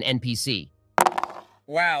persuade an NPC.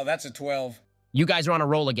 Wow, that's a 12. You guys are on a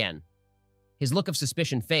roll again. His look of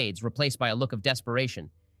suspicion fades, replaced by a look of desperation.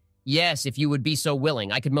 Yes, if you would be so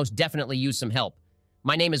willing, I could most definitely use some help.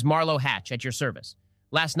 My name is Marlowe Hatch, at your service.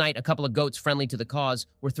 Last night, a couple of goats friendly to the cause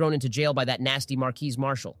were thrown into jail by that nasty Marquise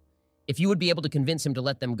Marshal. If you would be able to convince him to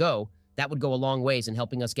let them go, that would go a long ways in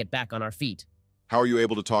helping us get back on our feet. How are you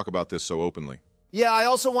able to talk about this so openly? Yeah, I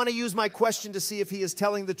also want to use my question to see if he is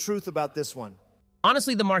telling the truth about this one.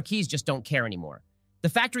 Honestly, the Marquise just don't care anymore. The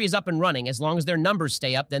factory is up and running. As long as their numbers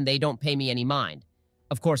stay up, then they don't pay me any mind.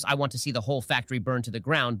 Of course, I want to see the whole factory burn to the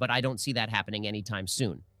ground, but I don't see that happening anytime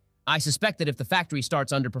soon. I suspect that if the factory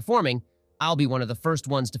starts underperforming, I'll be one of the first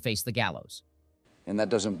ones to face the gallows. And that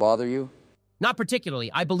doesn't bother you? Not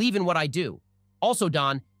particularly. I believe in what I do. Also,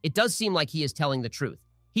 Don, it does seem like he is telling the truth.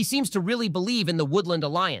 He seems to really believe in the Woodland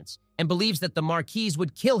Alliance and believes that the Marquise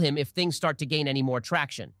would kill him if things start to gain any more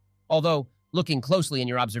traction. Although, looking closely in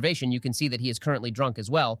your observation, you can see that he is currently drunk as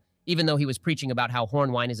well, even though he was preaching about how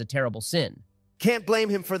horn wine is a terrible sin. Can't blame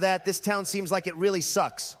him for that. This town seems like it really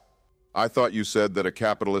sucks. I thought you said that a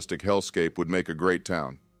capitalistic hellscape would make a great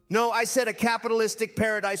town. No, I said a capitalistic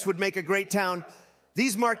paradise would make a great town.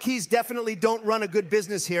 These Marquise definitely don't run a good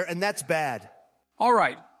business here, and that's bad. All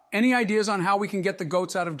right, any ideas on how we can get the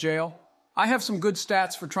goats out of jail? I have some good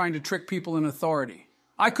stats for trying to trick people in authority.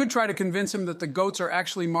 I could try to convince him that the goats are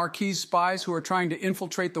actually Marquise spies who are trying to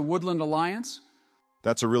infiltrate the Woodland Alliance.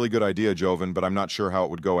 That's a really good idea, Joven, but I'm not sure how it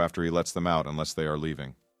would go after he lets them out unless they are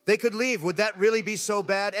leaving. They could leave. Would that really be so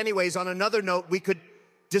bad? Anyways, on another note, we could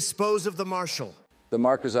dispose of the marshal. The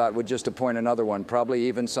Marquisate would just appoint another one, probably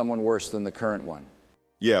even someone worse than the current one.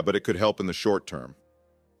 Yeah, but it could help in the short term.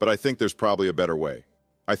 But I think there's probably a better way.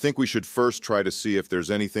 I think we should first try to see if there's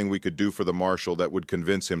anything we could do for the marshal that would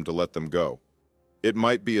convince him to let them go. It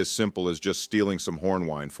might be as simple as just stealing some horn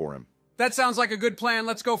wine for him. That sounds like a good plan.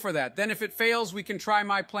 Let's go for that. Then if it fails, we can try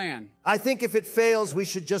my plan. I think if it fails, we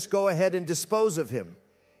should just go ahead and dispose of him.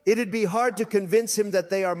 It'd be hard to convince him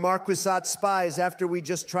that they are Marquisate spies after we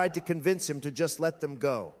just tried to convince him to just let them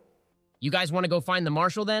go. You guys want to go find the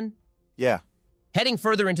marshal then? Yeah. Heading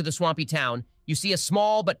further into the swampy town, you see a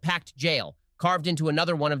small but packed jail carved into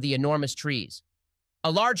another one of the enormous trees.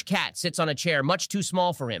 A large cat sits on a chair much too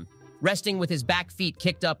small for him, resting with his back feet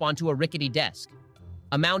kicked up onto a rickety desk.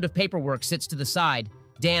 A mound of paperwork sits to the side,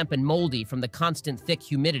 damp and moldy from the constant thick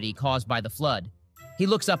humidity caused by the flood. He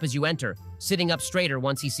looks up as you enter, sitting up straighter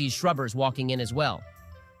once he sees Shrubbers walking in as well.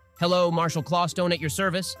 Hello, Marshal Clawstone at your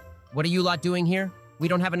service. What are you lot doing here? We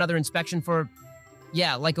don't have another inspection for...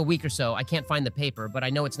 Yeah, like a week or so. I can't find the paper, but I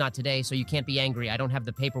know it's not today, so you can't be angry. I don't have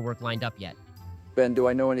the paperwork lined up yet. Ben, do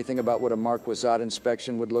I know anything about what a Marquisate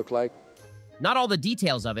inspection would look like? Not all the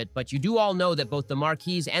details of it, but you do all know that both the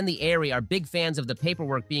Marquise and the Eyrie are big fans of the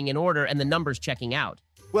paperwork being in order and the numbers checking out.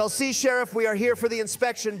 Well, see, Sheriff, we are here for the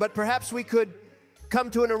inspection, but perhaps we could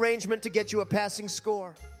come to an arrangement to get you a passing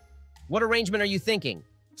score. What arrangement are you thinking?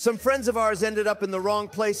 Some friends of ours ended up in the wrong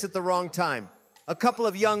place at the wrong time. A couple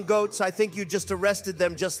of young goats, I think you just arrested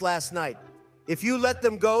them just last night. If you let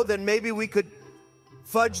them go, then maybe we could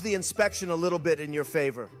fudge the inspection a little bit in your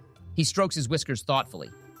favor. He strokes his whiskers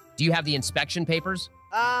thoughtfully. Do you have the inspection papers?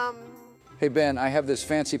 Hey, Ben, I have this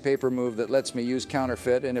fancy paper move that lets me use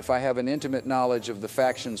counterfeit, and if I have an intimate knowledge of the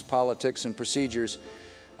faction's politics and procedures,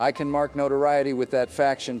 I can mark notoriety with that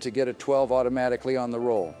faction to get a 12 automatically on the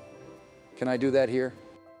roll. Can I do that here?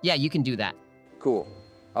 Yeah, you can do that. Cool.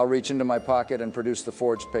 I'll reach into my pocket and produce the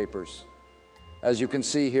forged papers. As you can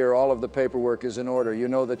see here, all of the paperwork is in order. You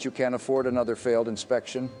know that you can't afford another failed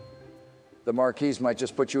inspection. The Marquise might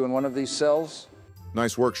just put you in one of these cells.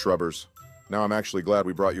 Nice work, Shrubbers. Now I'm actually glad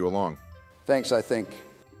we brought you along. Thanks, I think.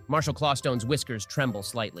 Marshal Clawstone's whiskers tremble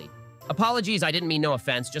slightly. Apologies, I didn't mean no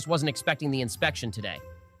offense, just wasn't expecting the inspection today.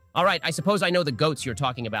 All right, I suppose I know the goats you're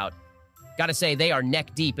talking about. Gotta say, they are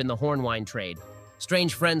neck deep in the horn wine trade.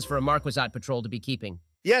 Strange friends for a Marquisate patrol to be keeping.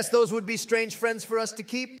 Yes, those would be strange friends for us to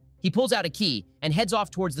keep. He pulls out a key and heads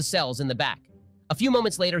off towards the cells in the back. A few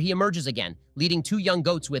moments later, he emerges again, leading 2 young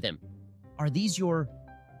goats with him. Are these your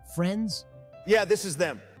friends? Yeah, this is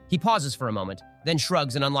them. He pauses for a moment, then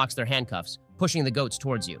shrugs and unlocks their handcuffs, pushing the goats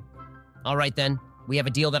towards you. All right then, we have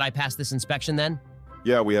a deal that I pass this inspection then?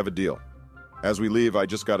 Yeah, we have a deal. As we leave, I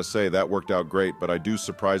just gotta say that worked out great, but I do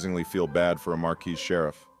surprisingly feel bad for a Marquise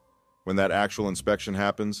sheriff. When that actual inspection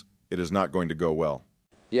happens, it is not going to go well.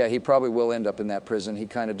 Yeah, he probably will end up in that prison. He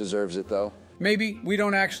kind of deserves it, though. Maybe. We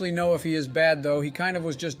don't actually know if he is bad, though. He kind of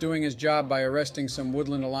was just doing his job by arresting some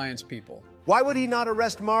Woodland Alliance people. Why would he not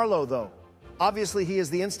arrest Marlowe, though? Obviously, he is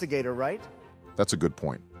the instigator, right? That's a good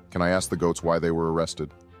point. Can I ask the goats why they were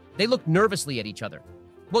arrested? They look nervously at each other.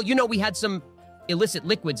 Well, you know, we had some illicit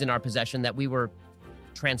liquids in our possession that we were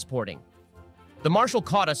transporting. The marshal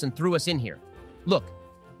caught us and threw us in here. Look,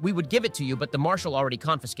 we would give it to you, but the marshal already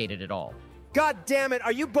confiscated it all. God damn it,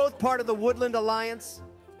 are you both part of the Woodland Alliance?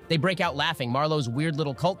 They break out laughing. Marlowe's weird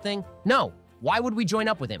little cult thing? No. Why would we join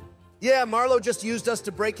up with him? Yeah, Marlowe just used us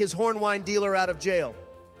to break his horn wine dealer out of jail.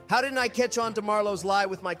 How didn't I catch on to Marlowe's lie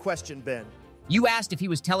with my question, Ben? You asked if he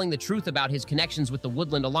was telling the truth about his connections with the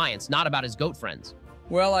Woodland Alliance, not about his goat friends.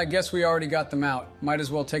 Well, I guess we already got them out. Might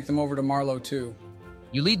as well take them over to Marlowe, too.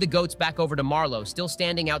 You lead the goats back over to Marlowe, still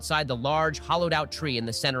standing outside the large, hollowed-out tree in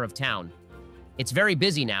the center of town. It's very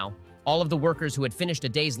busy now. All of the workers who had finished a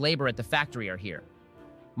day's labor at the factory are here.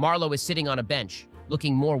 Marlowe is sitting on a bench,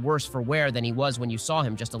 looking more worse for wear than he was when you saw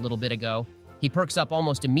him just a little bit ago. He perks up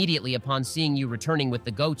almost immediately upon seeing you returning with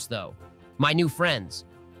the goats, though. My new friends.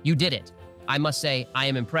 You did it. I must say, I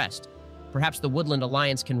am impressed. Perhaps the Woodland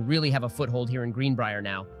Alliance can really have a foothold here in Greenbrier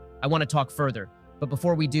now. I want to talk further, but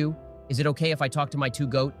before we do, is it okay if I talk to my 2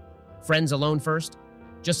 goat friends alone first?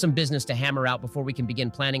 Just some business to hammer out before we can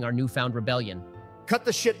begin planning our newfound rebellion. Cut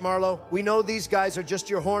the shit, Marlowe. We know these guys are just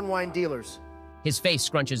your horn wine dealers. His face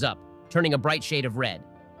scrunches up, turning a bright shade of red.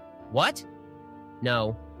 What?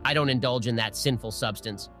 No, I don't indulge in that sinful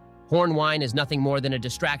substance. Horn wine is nothing more than a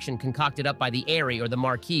distraction concocted up by the Eyrie or the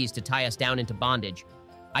Marquise to tie us down into bondage.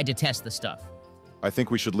 I detest the stuff. I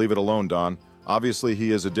think we should leave it alone, Don. Obviously,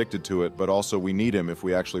 he is addicted to it, but also we need him if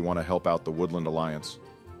we actually want to help out the Woodland Alliance.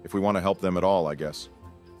 If we want to help them at all, I guess.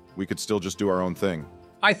 We could still just do our own thing.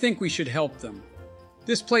 I think we should help them.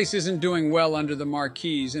 This place isn't doing well under the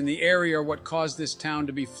Marquise, and the Eyrie are what caused this town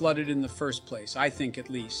to be flooded in the first place, I think at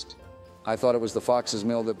least. I thought it was the Fox's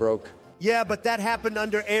mill that broke. Yeah, but that happened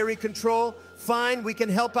under Eyrie control. Fine, we can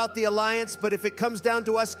help out the Alliance, but if it comes down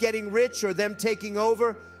to us getting rich or them taking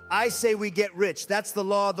over, I say we get rich. That's the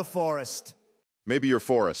law of the forest. Maybe you're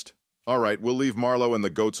Forrest. All right, we'll leave Marlowe and the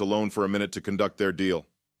goats alone for a minute to conduct their deal.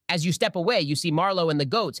 As you step away, you see Marlowe and the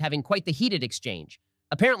goats having quite the heated exchange.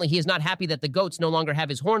 Apparently, he is not happy that the goats no longer have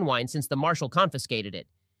his horn wine since the marshal confiscated it.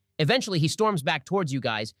 Eventually, he storms back towards you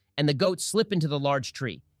guys, and the goats slip into the large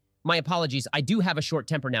tree. My apologies, I do have a short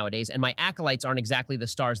temper nowadays, and my acolytes aren't exactly the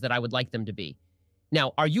stars that I would like them to be.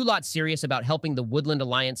 Now, are you lot serious about helping the Woodland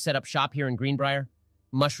Alliance set up shop here in Greenbrier?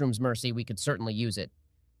 Mushrooms mercy, we could certainly use it.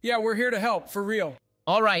 Yeah, we're here to help, for real.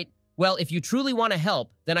 All right. Well, if you truly want to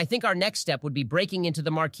help, then I think our next step would be breaking into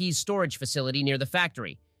the Marquise storage facility near the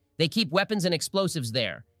factory. They keep weapons and explosives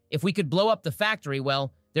there. If we could blow up the factory,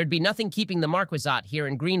 well, there'd be nothing keeping the Marquisate here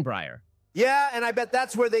in Greenbrier. Yeah, and I bet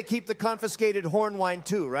that's where they keep the confiscated horn wine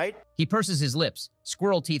too, right? He purses his lips,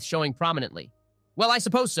 squirrel teeth showing prominently. Well, I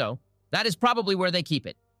suppose so. That is probably where they keep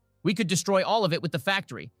it. We could destroy all of it with the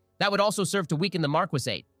factory. That would also serve to weaken the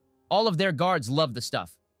Marquisate. All of their guards love the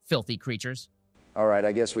stuff. Filthy creatures. All right,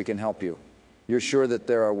 I guess we can help you. You're sure that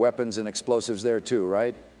there are weapons and explosives there too,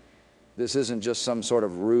 right? This isn't just some sort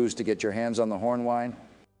of ruse to get your hands on the horn wine?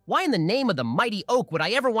 Why in the name of the mighty oak would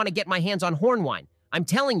I ever want to get my hands on horn wine? I'm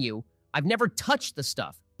telling you, I've never touched the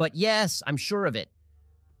stuff. But yes, I'm sure of it.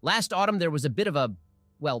 Last autumn, there was a bit of a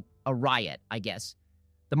riot, I guess.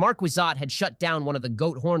 The Marquisate had shut down one of the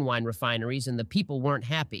goat horn wine refineries, and the people weren't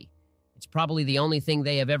happy. It's probably the only thing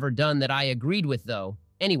they have ever done that I agreed with, though.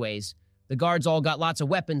 Anyways, the guards all got lots of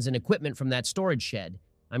weapons and equipment from that storage shed.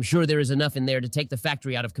 I'm sure there is enough in there to take the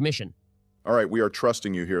factory out of commission. All right, we are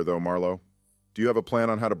trusting you here, though, Marlowe. Do you have a plan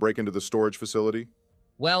on how to break into the storage facility?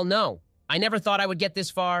 Well, no. I never thought I would get this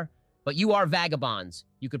far, but you are vagabonds.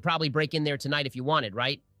 You could probably break in there tonight if you wanted,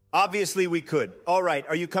 right? Obviously we could. All right,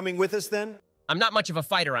 are you coming with us then? I'm not much of a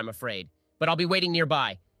fighter, I'm afraid, but I'll be waiting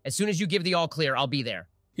nearby. As soon as you give the all clear, I'll be there.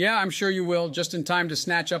 Yeah, I'm sure you will, just in time to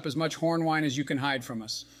snatch up as much horn wine as you can hide from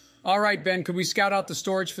us. All right, Ben, could we scout out the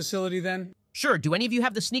storage facility then? Sure, do any of you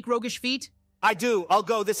have the sneak roguish feat? I do. I'll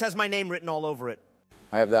go. This has my name written all over it.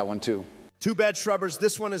 I have that one too. Too bad, Shrubbers.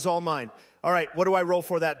 This one is all mine. All right, what do I roll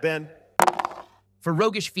for that, Ben? For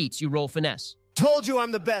roguish feats, you roll finesse. Told you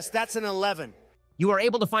I'm the best. That's an 11. You are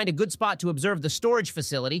able to find a good spot to observe the storage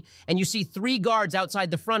facility, and you see 3 guards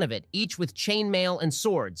outside the front of it, each with chainmail and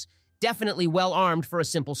swords. Definitely well armed for a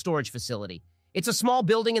simple storage facility. It's a small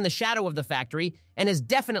building in the shadow of the factory, and has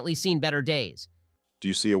definitely seen better days. Do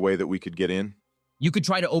you see a way that we could get in? You could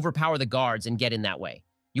try to overpower the guards and get in that way.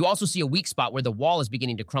 You also see a weak spot where the wall is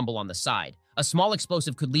beginning to crumble on the side. A small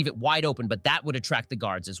explosive could leave it wide open, but that would attract the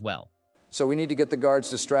guards as well. So we need to get the guards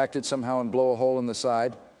distracted somehow and blow a hole in the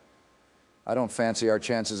side? I don't fancy our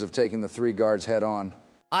chances of taking the 3 guards head on.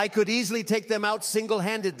 I could easily take them out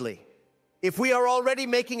single-handedly. If we are already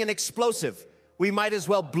making an explosive, we might as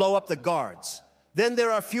well blow up the guards. Then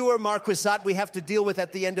there are fewer Marquisate we have to deal with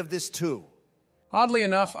at the end of this too. Oddly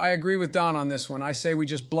enough, I agree with Don on this one. I say we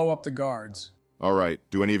just blow up the guards. All right,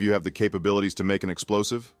 do any of you have the capabilities to make an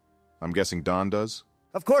explosive? I'm guessing Don does?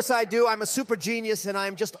 Of course I do. I'm a super genius and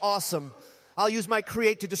I'm just awesome. I'll use my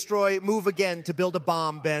create to destroy move again to build a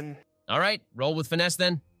bomb, Ben. All right, roll with finesse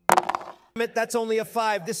then. That's only a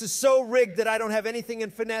 5. This is so rigged that I don't have anything in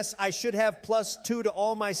finesse. I should have +2 to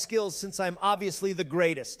all my skills since I'm obviously the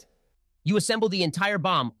greatest. You assemble the entire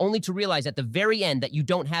bomb, only to realize at the very end that you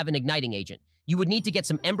don't have an igniting agent. You would need to get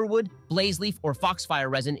some emberwood, blaze leaf, or foxfire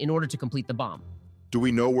resin in order to complete the bomb. Do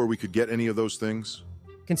we know where we could get any of those things?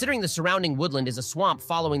 Considering the surrounding woodland is a swamp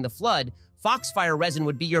following the flood, foxfire resin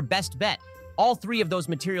would be your best bet. All 3 of those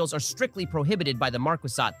materials are strictly prohibited by the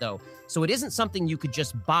Marquisate, though, so it isn't something you could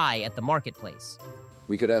just buy at the marketplace.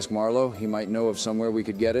 We could ask Marlowe. He might know of somewhere we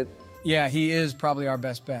could get it. Yeah, he is probably our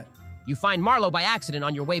best bet. You find Marlowe by accident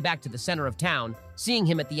on your way back to the center of town, seeing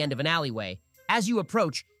him at the end of an alleyway. As you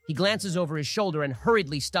approach, he glances over his shoulder and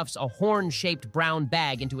hurriedly stuffs a horn-shaped brown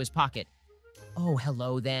bag into his pocket. Oh,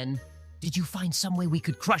 hello then. Did you find some way we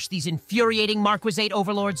could crush these infuriating Marquisate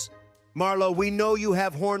overlords? Marlowe, we know you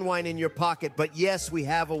have horn wine in your pocket, but yes, we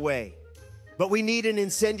have a way. But we need an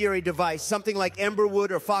incendiary device, something like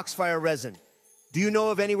emberwood or foxfire resin. Do you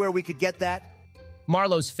know of anywhere we could get that?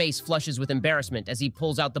 Marlowe's face flushes with embarrassment as he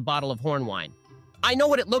pulls out the bottle of horn wine. I know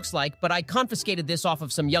what it looks like, but I confiscated this off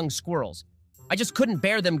of some young squirrels. I just couldn't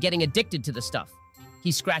bear them getting addicted to the stuff.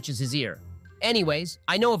 He scratches his ear. Anyways,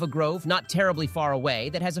 I know of a grove not terribly far away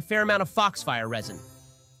that has a fair amount of foxfire resin.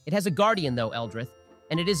 It has a guardian, though, Eldrith,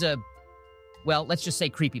 and it is a, well, let's just say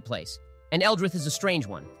creepy place. And Eldrith is a strange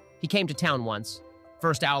one. He came to town once.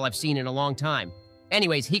 First owl I've seen in a long time.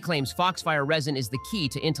 Anyways, he claims foxfire resin is the key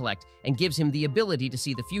to intellect and gives him the ability to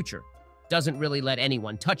see the future. Doesn't really let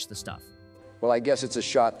anyone touch the stuff. Well, I guess it's a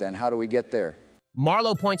shot then. How do we get there?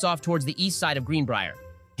 Marlowe points off towards the east side of Greenbrier.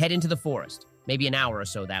 Head into the forest, maybe an hour or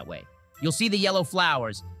so that way. You'll see the yellow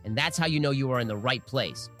flowers, and that's how you know you are in the right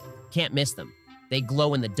place. Can't miss them. They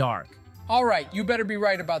glow in the dark. All right, you better be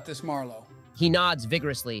right about this, Marlowe. He nods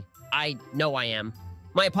vigorously. I know I am.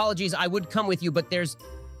 My apologies, I would come with you, but there's,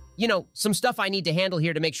 some stuff I need to handle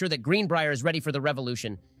here to make sure that Greenbrier is ready for the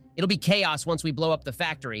revolution. It'll be chaos once we blow up the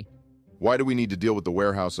factory. Why do we need to deal with the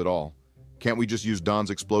warehouse at all? Can't we just use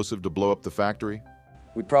Don's explosive to blow up the factory?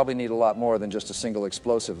 We'd probably need a lot more than just a single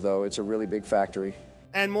explosive, though. It's a really big factory.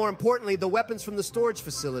 And more importantly, the weapons from the storage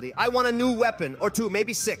facility. I want a new weapon, or two,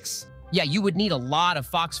 maybe 6. Yeah, you would need a lot of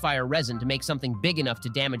foxfire resin to make something big enough to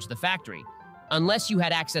damage the factory. Unless you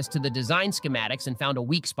had access to the design schematics and found a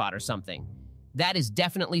weak spot or something. That is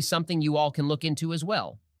definitely something you all can look into as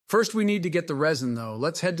well. First, we need to get the resin, though.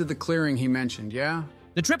 Let's head to the clearing he mentioned, yeah?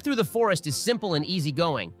 The trip through the forest is simple and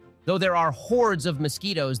easygoing. Though there are hordes of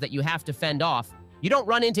mosquitoes that you have to fend off, you don't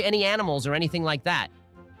run into any animals or anything like that.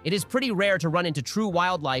 It is pretty rare to run into true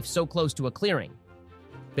wildlife so close to a clearing.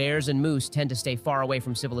 Bears and moose tend to stay far away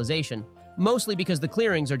from civilization, mostly because the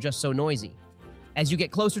clearings are just so noisy. As you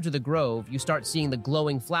get closer to the grove, you start seeing the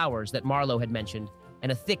glowing flowers that Marlowe had mentioned,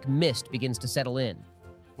 and a thick mist begins to settle in.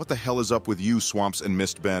 What the hell is up with you, swamps and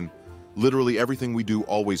mist, Ben? Literally everything we do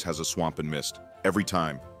always has a swamp and mist. Every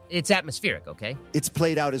time. It's atmospheric, okay? It's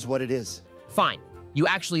played out as what it is. Fine. You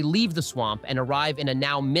actually leave the swamp and arrive in a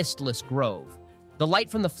now mistless grove. The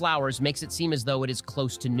light from the flowers makes it seem as though it is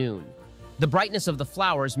close to noon. The brightness of the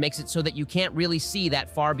flowers makes it so that you can't really see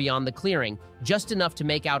that far beyond the clearing, just enough to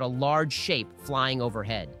make out a large shape flying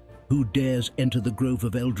overhead. Who dares enter the grove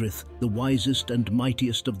of Eldrith, the wisest and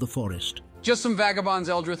mightiest of the forest? Just some vagabonds,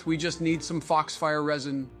 Eldrith. We just need some foxfire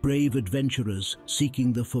resin. Brave adventurers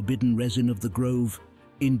seeking the forbidden resin of the grove.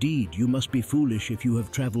 Indeed, you must be foolish if you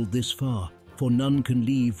have traveled this far, for none can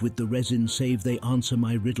leave with the resin save they answer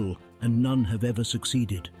my riddle, and none have ever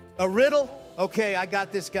succeeded. A riddle? Okay, I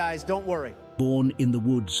got this, guys. Don't worry. Born in the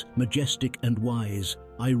woods, majestic and wise,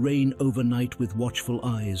 I reign overnight with watchful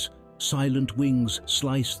eyes. Silent wings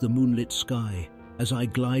slice the moonlit sky. As I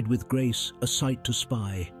glide with grace, a sight to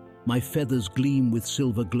spy. My feathers gleam with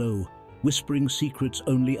silver glow. Whispering secrets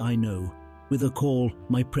only I know. With a call,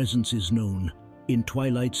 my presence is known. In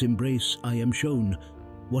twilight's embrace, I am shown.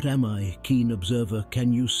 What am I, keen observer,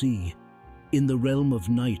 can you see? In the realm of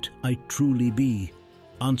night, I truly be.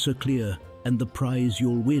 Answer clear, and the prize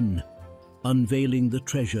you'll win. Unveiling the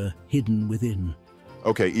treasure hidden within.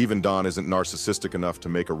 Okay, even Don isn't narcissistic enough to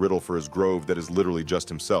make a riddle for his grove that is literally just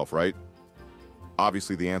himself, right?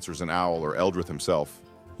 Obviously the answer's an owl or Eldrith himself.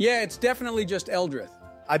 Yeah, it's definitely just Eldrith.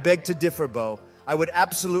 I beg to differ, Bo. I would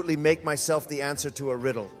absolutely make myself the answer to a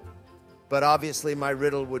riddle. But obviously my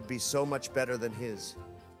riddle would be so much better than his.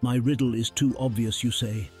 My riddle is too obvious, you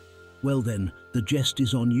say? Well then, the jest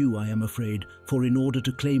is on you, I am afraid, for in order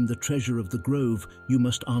to claim the treasure of the grove, you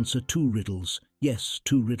must answer 2 riddles. Yes,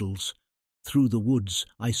 2 riddles. Through the woods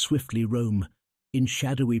I swiftly roam. In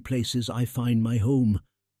shadowy places I find my home.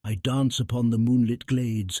 I dance upon the moonlit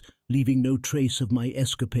glades, leaving no trace of my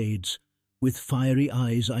escapades. With fiery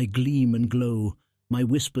eyes I gleam and glow, my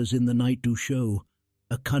whispers in the night do show.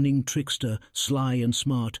 A cunning trickster, sly and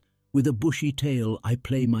smart, with a bushy tail I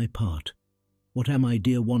play my part. What am I,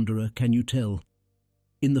 dear wanderer, can you tell?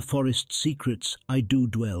 In the forest's secrets I do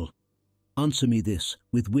dwell. Answer me this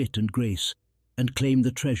with wit and grace, and claim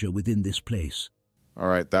the treasure within this place. All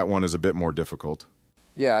right, that one is a bit more difficult.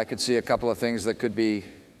 Yeah, I could see a couple of things that could be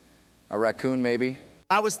a raccoon, maybe.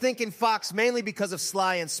 I was thinking fox mainly because of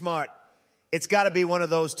sly and smart. It's got to be one of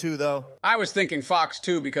those 2, though. I was thinking fox,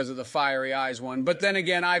 too, because of the fiery eyes one. But then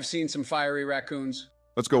again, I've seen some fiery raccoons.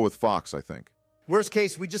 Let's go with fox, I think. Worst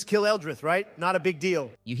case, we just kill Eldrith, right? Not a big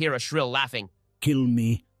deal. You hear a shrill laughing. Kill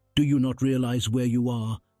me. Do you not realize where you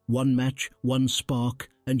are? One match, one spark,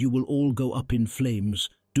 and you will all go up in flames.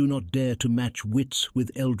 Do not dare to match wits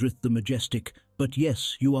with Eldrith the Majestic, but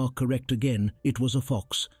yes, you are correct again, it was a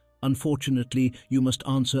fox. Unfortunately, you must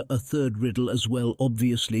answer a third riddle as well,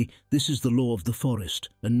 obviously. This is the law of the forest,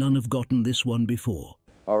 and none have gotten this one before.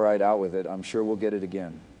 All right, out with it. I'm sure we'll get it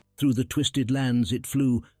again. Through the twisted lands it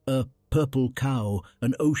flew, a purple cow,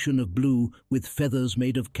 an ocean of blue, with feathers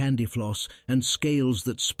made of candy floss, and scales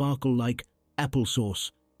that sparkle like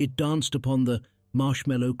applesauce. It danced upon the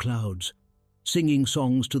marshmallow clouds, singing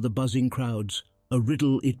songs to the buzzing crowds. A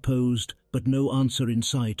riddle it posed, but no answer in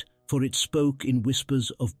sight, for it spoke in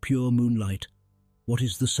whispers of pure moonlight. What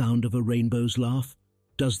is the sound of a rainbow's laugh?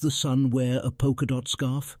 Does the sun wear a polka-dot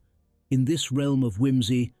scarf? In this realm of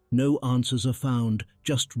whimsy, no answers are found,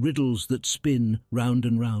 just riddles that spin round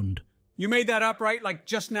and round. You made that up, right? Like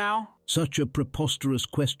just now? Such a preposterous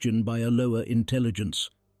question by a lower intelligence.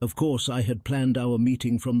 Of course, I had planned our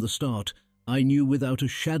meeting from the start. I knew without a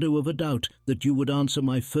shadow of a doubt that you would answer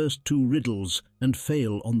my first two riddles and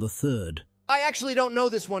fail on the third. I actually don't know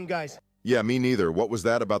this one, guys. Yeah, me neither. What was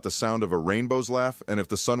that about the sound of a rainbow's laugh? And if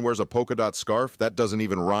the sun wears a polka dot scarf, that doesn't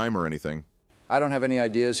even rhyme or anything. I don't have any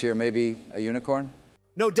ideas here. Maybe a unicorn?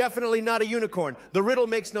 No, definitely not a unicorn. The riddle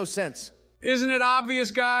makes no sense. Isn't it obvious,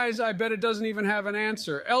 guys? I bet it doesn't even have an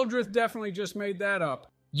answer. Eldrith definitely just made that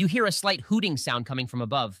up. You hear a slight hooting sound coming from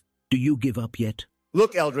above. Do you give up yet?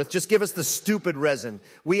 Look, Eldrith, just give us the stupid resin.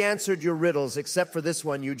 We answered your riddles, except for this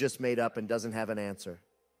one you just made up and doesn't have an answer.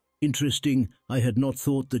 Interesting. I had not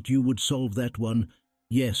thought that you would solve that one.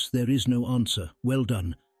 Yes, there is no answer. Well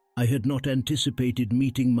done. I had not anticipated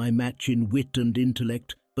meeting my match in wit and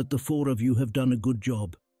intellect, but the four of you have done a good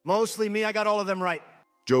job. Mostly me, I got all of them right.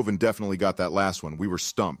 Joven definitely got that last one. We were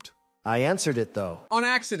stumped. I answered it, though. On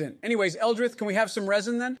accident. Anyways, Eldrith, can we have some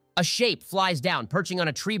resin then? A shape flies down, perching on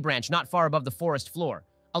a tree branch not far above the forest floor.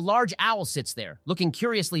 A large owl sits there, looking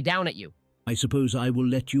curiously down at you. I suppose I will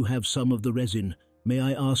let you have some of the resin. May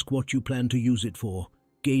I ask what you plan to use it for?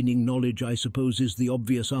 Gaining knowledge, I suppose, is the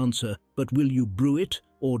obvious answer, but will you brew it,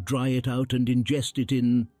 or dry it out and ingest it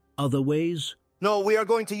in other ways? No, we are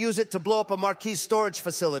going to use it to blow up a Marquise storage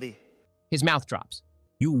facility. His mouth drops.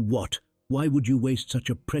 You what? Why would you waste such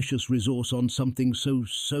a precious resource on something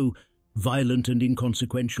so violent and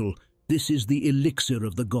inconsequential? This is the elixir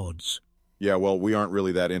of the gods. Yeah, well, we aren't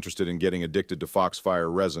really that interested in getting addicted to foxfire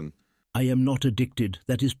resin. I am not addicted.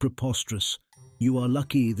 That is preposterous. You are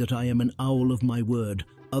lucky that I am an owl of my word.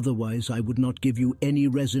 Otherwise, I would not give you any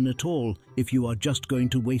resin at all if you are just going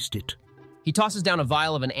to waste it. He tosses down a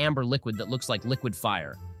vial of an amber liquid that looks like liquid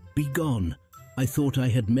fire. Begone. I thought I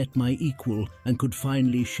had met my equal and could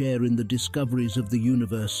finally share in the discoveries of the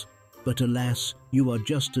universe. But alas, you are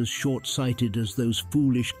just as short-sighted as those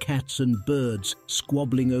foolish cats and birds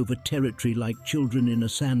squabbling over territory like children in a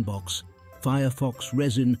sandbox. Firefox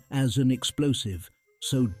resin as an explosive,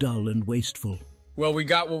 so dull and wasteful. Well, we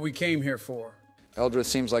got what we came here for. Eldrith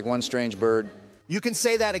seems like one strange bird. You can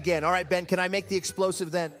say that again. All right, Ben, can I make the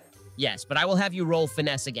explosive then? Yes, but I will have you roll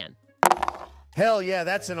finesse again. Hell yeah,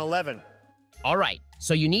 that's an 11. All right,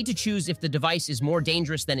 so you need to choose if the device is more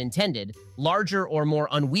dangerous than intended, larger or more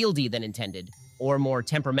unwieldy than intended, or more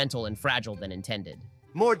temperamental and fragile than intended.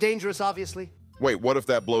 More dangerous, obviously. Wait, what if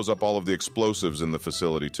that blows up all of the explosives in the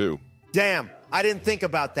facility too? Damn, I didn't think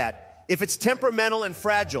about that. If it's temperamental and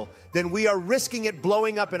fragile, then we are risking it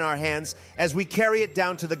blowing up in our hands as we carry it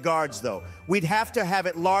down to the guards, though. We'd have to have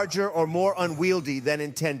it larger or more unwieldy than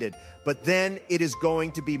intended, but then it is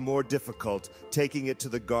going to be more difficult taking it to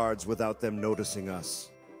the guards without them noticing us.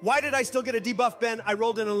 Why did I still get a debuff, Ben? I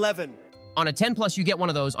rolled an 11. On a 10 plus, you get one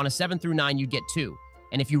of those. On a 7 through 9, you'd get 2.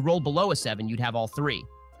 And if you roll below a 7, you'd have all 3.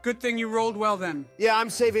 Good thing you rolled well then. Yeah, I'm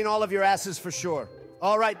saving all of your asses for sure.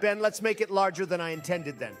 All right, Ben, let's make it larger than I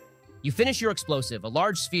intended then. You finish your explosive, a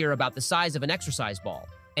large sphere about the size of an exercise ball.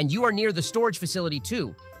 And you are near the storage facility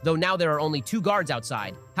too, though now there are only 2 guards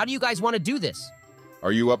outside. How do you guys want to do this?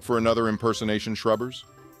 Are you up for another impersonation, Shrubbers?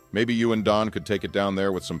 Maybe you and Don could take it down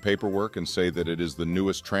there with some paperwork and say that it is the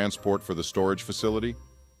newest transport for the storage facility?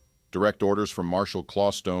 Direct orders from Marshal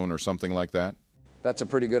Clawstone or something like that? That's a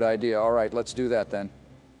pretty good idea. All right, let's do that then.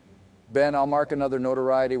 Ben, I'll mark another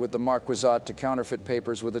notoriety with the Marquisate to counterfeit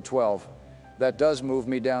papers with a 12. That does move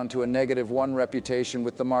me down to a -1 reputation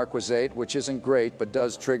with the Marquisate, which isn't great, but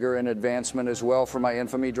does trigger an advancement as well for my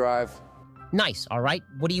infamy drive. Nice, all right.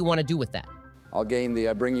 What do you want to do with that? I'll gain the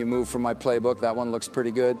I bring you move from my playbook. That one looks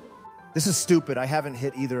pretty good. This is stupid. I haven't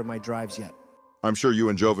hit either of my drives yet. I'm sure you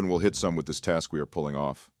and Joven will hit some with this task we are pulling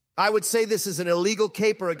off. I would say this is an illegal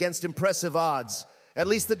caper against impressive odds. At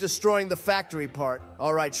least the destroying the factory part.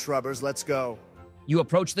 All right, Shrubbers, let's go. You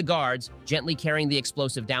approach the guards, gently carrying the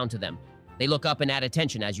explosive down to them. They look up and add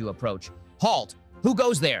attention as you approach. Halt! Who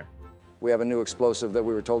goes there? We have a new explosive that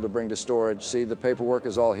we were told to bring to storage. See, the paperwork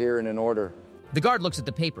is all here and in order. The guard looks at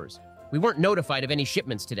the papers. We weren't notified of any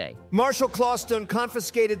shipments today. Marshal Clawstone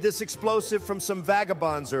confiscated this explosive from some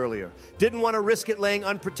vagabonds earlier. Didn't want to risk it laying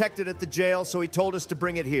unprotected at the jail, so he told us to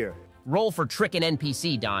bring it here. Roll for trick an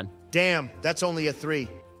NPC, Don. Damn, that's only a 3.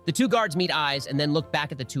 The two guards meet eyes and then look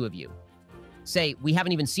back at the two of you. Say, we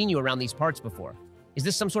haven't even seen you around these parts before. Is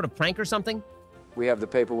this some sort of prank or something? We have the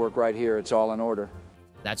paperwork right here. It's all in order.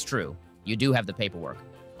 That's true. You do have the paperwork.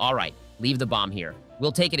 All right, leave the bomb here.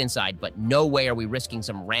 We'll take it inside, but no way are we risking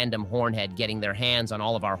some random hornhead getting their hands on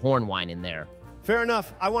all of our horn wine in there. Fair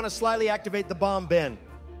enough. I want to slyly activate the bomb, Ben.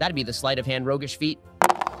 That'd be the sleight of hand roguish feat.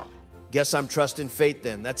 Guess I'm trusting fate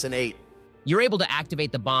then. That's an 8. You're able to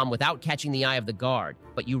activate the bomb without catching the eye of the guard,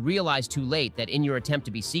 but you realize too late that in your attempt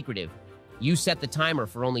to be secretive, you set the timer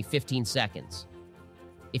for only 15 seconds.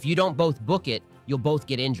 If you don't both book it, you'll both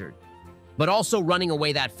get injured. But also running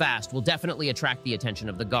away that fast will definitely attract the attention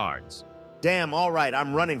of the guards. Damn, all right.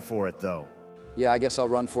 I'm running for it, though. Yeah, I guess I'll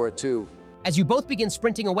run for it too. As you both begin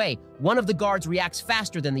sprinting away, one of the guards reacts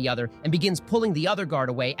faster than the other and begins pulling the other guard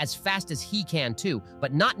away as fast as he can too,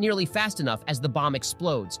 but not nearly fast enough as the bomb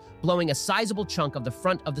explodes, blowing a sizable chunk of the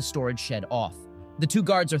front of the storage shed off. The two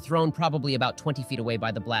guards are thrown probably about 20 feet away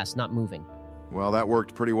by the blast, not moving. Well, that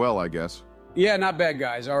worked pretty well, I guess. Yeah, not bad,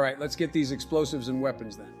 guys. All right, let's get these explosives and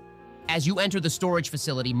weapons then. As you enter the storage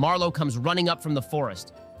facility, Marlowe comes running up from the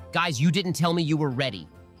forest. Guys, you didn't tell me you were ready.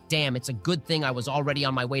 Damn, it's a good thing I was already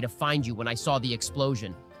on my way to find you when I saw the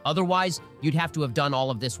explosion. Otherwise, you'd have to have done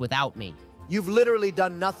all of this without me. You've literally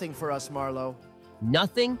done nothing for us, Marlowe.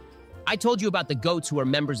 Nothing? I told you about the goats who are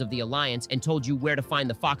members of the Alliance and told you where to find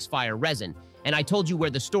the foxfire resin, and I told you where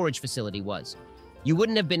the storage facility was. You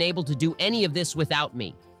wouldn't have been able to do any of this without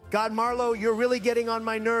me. God, Marlowe, you're really getting on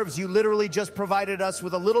my nerves. You literally just provided us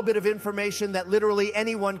with a little bit of information that literally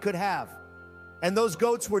anyone could have. And those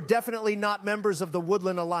goats were definitely not members of the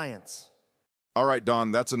Woodland Alliance. All right,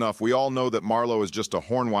 Don, that's enough. We all know that Marlowe is just a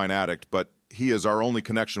hornwine addict, but he is our only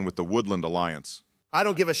connection with the Woodland Alliance. I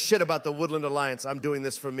don't give a shit about the Woodland Alliance. I'm doing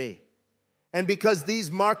this for me. And because these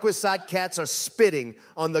Marquise de Cats are spitting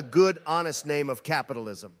on the good, honest name of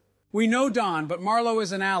capitalism. We know Don, but Marlowe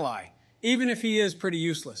is an ally, even if he is pretty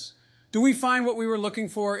useless. Do we find what we were looking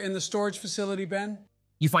for in the storage facility, Ben?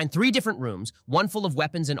 You find 3 different rooms, one full of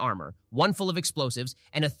weapons and armor, one full of explosives,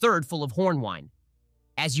 and a third full of horn wine.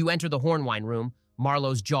 As you enter the horn wine room,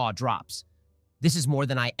 Marlowe's jaw drops. This is more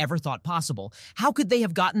than I ever thought possible. How could they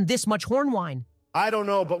have gotten this much horn wine? I don't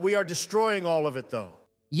know, but we are destroying all of it, though.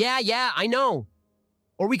 Yeah, I know.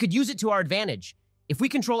 Or we could use it to our advantage. If we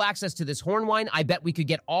control access to this horn wine, I bet we could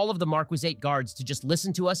get all of the Marquise guards to just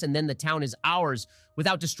listen to us and then the town is ours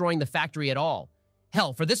without destroying the factory at all.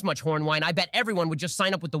 Hell, for this much horn wine, I bet everyone would just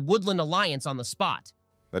sign up with the Woodland Alliance on the spot.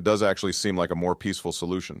 That does actually seem like a more peaceful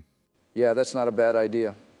solution. Yeah, that's not a bad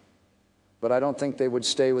idea. But I don't think they would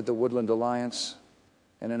stay with the Woodland Alliance.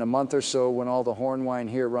 And in a month or so, when all the horn wine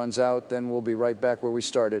here runs out, then we'll be right back where we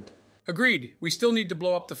started. Agreed. We still need to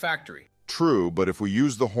blow up the factory. True, but if we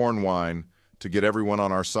use the horn wine to get everyone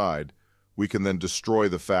on our side, we can then destroy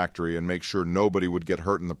the factory and make sure nobody would get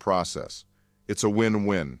hurt in the process. It's a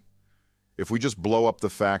win-win. If we just blow up the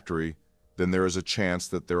factory, then there is a chance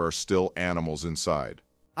that there are still animals inside.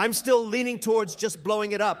 I'm still leaning towards just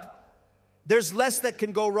blowing it up. There's less that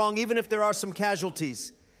can go wrong, even if there are some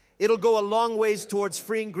casualties. It'll go a long ways towards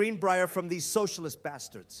freeing Greenbrier from these socialist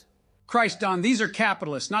bastards. Christ, Don, these are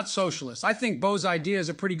capitalists, not socialists. I think Beau's idea is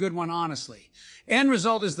a pretty good one, honestly. End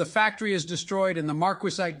result is the factory is destroyed and the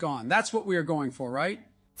Marquisite gone. That's what we are going for, right?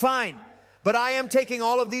 Fine. But I am taking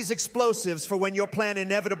all of these explosives for when your plan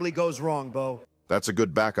inevitably goes wrong, Beau. That's a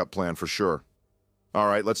good backup plan for sure. All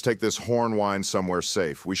right, let's take this horn wine somewhere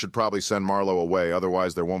safe. We should probably send Marlowe away,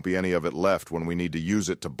 otherwise there won't be any of it left when we need to use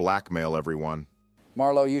it to blackmail everyone.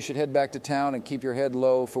 Marlowe, you should head back to town and keep your head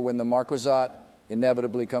low for when the Marquisate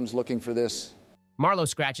inevitably comes looking for this. Marlowe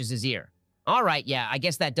scratches his ear. All right, yeah, I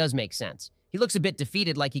guess that does make sense. He looks a bit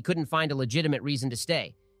defeated, like he couldn't find a legitimate reason to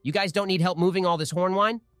stay. You guys don't need help moving all this horn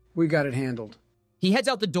wine? We got it handled. He heads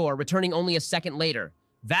out the door, returning only a second later.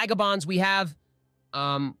 Vagabonds, we have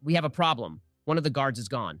a problem. One of the guards is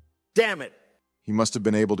gone. Damn it. He must have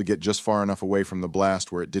been able to get just far enough away from the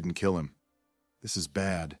blast where it didn't kill him. This is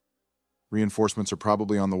bad. Reinforcements are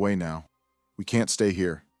probably on the way now. We can't stay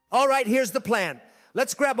here. All right, here's the plan.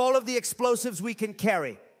 Let's grab all of the explosives we can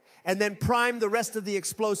carry, and then prime the rest of the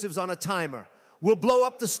explosives on a timer. We'll blow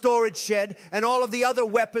up the storage shed and all of the other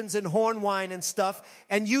weapons and horn wine and stuff,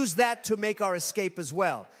 and use that to make our escape as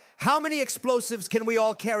well. How many explosives can we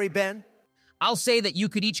all carry, Ben? I'll say that you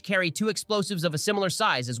could each carry 2 explosives of a similar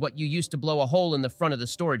size as what you used to blow a hole in the front of the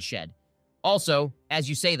storage shed. Also, as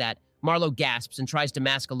you say that, Marlowe gasps and tries to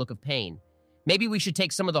mask a look of pain. Maybe we should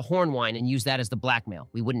take some of the horn wine and use that as the blackmail.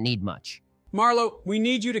 We wouldn't need much. Marlowe, we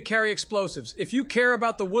need you to carry explosives. If you care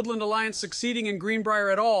about the Woodland Alliance succeeding in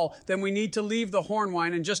Greenbrier at all, then we need to leave the horn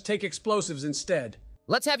wine and just take explosives instead.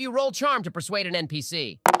 Let's have you roll charm to persuade an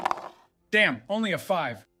NPC. Damn, only a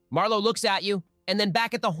 5. Marlowe looks at you, and then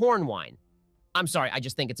back at the horn wine. I'm sorry, I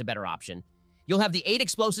just think it's a better option. You'll have the 8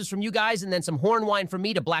 explosives from you guys and then some horn wine from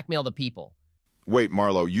me to blackmail the people. Wait,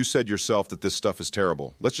 Marlowe, you said yourself that this stuff is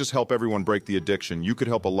terrible. Let's just help everyone break the addiction. You could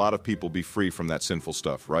help a lot of people be free from that sinful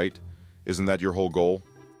stuff, right? Isn't that your whole goal?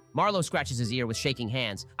 Marlowe scratches his ear with shaking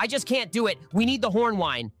hands. I just can't do it. We need the horn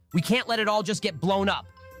wine. We can't let it all just get blown up.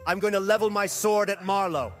 I'm going to level my sword at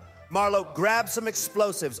Marlowe. Marlowe, grab some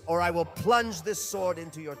explosives, or I will plunge this sword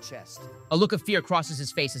into your chest. A look of fear crosses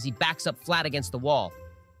his face as he backs up flat against the wall.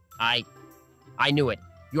 I knew it.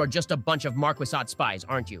 You are just a bunch of Marquisate spies,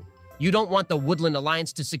 aren't you? You don't want the Woodland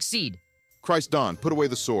Alliance to succeed. Christ, Don, put away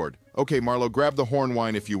the sword. Okay, Marlowe, grab the horn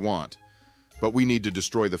wine if you want. But we need to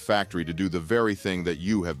destroy the factory to do the very thing that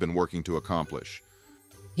you have been working to accomplish.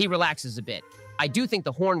 He relaxes a bit. I do think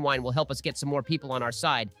the horn wine will help us get some more people on our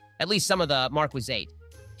side, at least some of the Marquisate.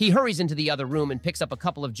 He hurries into the other room and picks up a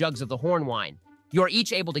couple of jugs of the horn wine. You're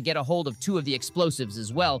each able to get a hold of 2 of the explosives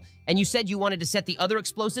as well, and you said you wanted to set the other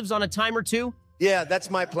explosives on a timer too? Yeah, that's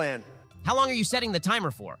my plan. How long are you setting the timer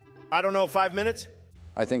for? I don't know, 5 minutes?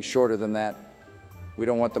 I think shorter than that. We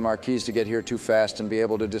don't want the Marquise to get here too fast and be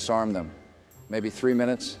able to disarm them. Maybe 3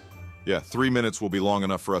 minutes? Yeah, 3 minutes will be long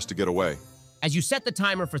enough for us to get away. As you set the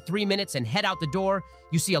timer for 3 minutes and head out the door,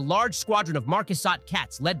 you see a large squadron of Marquisate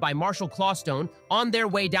cats led by Marshal Clawstone on their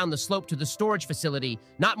way down the slope to the storage facility,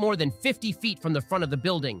 not more than 50 feet from the front of the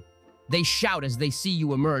building. They shout as they see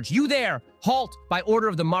you emerge. You there! Halt! By order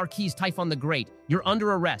of the Marquise Typhon the Great. You're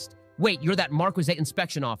under arrest. Wait, you're that Marquisate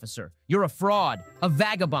inspection officer. You're a fraud, a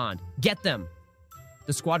vagabond. Get them.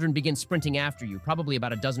 The squadron begins sprinting after you, probably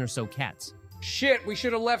about a dozen or so cats. Shit, we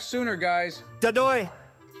should have left sooner, guys. Dadoy,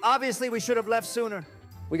 obviously we should have left sooner.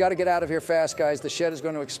 We got to get out of here fast, guys. The shed is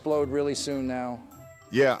going to explode really soon now.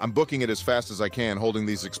 Yeah, I'm booking it as fast as I can, holding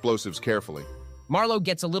these explosives carefully. Marlowe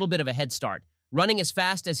gets a little bit of a head start, running as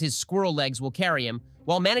fast as his squirrel legs will carry him,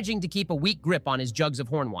 while managing to keep a weak grip on his jugs of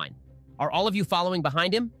horn wine. Are all of you following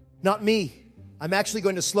behind him? Not me. I'm actually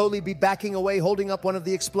going to slowly be backing away, holding up one of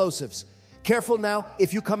the explosives. Careful now,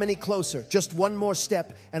 if you come any closer, just one more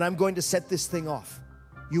step, and I'm going to set this thing off.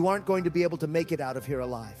 You aren't going to be able to make it out of here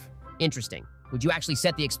alive. Interesting. Would you actually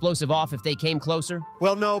set the explosive off if they came closer?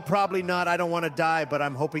 Well, no, probably not. I don't want to die, but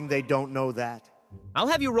I'm hoping they don't know that. I'll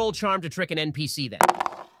have you roll charm to trick an NPC then.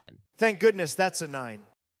 Thank goodness that's a 9.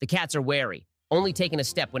 The cats are wary, only taking a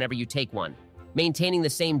step whenever you take one, maintaining the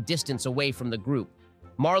same distance away from the group.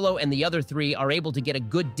 Marlowe and the other 3 are able to get a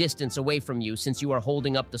good distance away from you since you are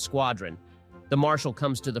holding up the squadron. The marshal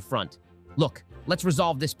comes to the front. Look, let's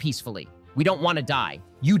resolve this peacefully. We don't want to die.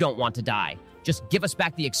 You don't want to die. Just give us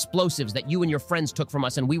back the explosives that you and your friends took from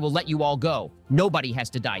us and we will let you all go. Nobody has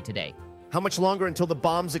to die today. How much longer until the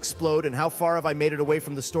bombs explode, and how far have I made it away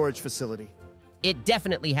from the storage facility? It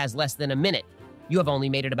definitely has less than a minute. You have only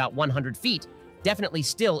made it about 100 feet, definitely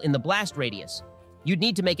still in the blast radius. You'd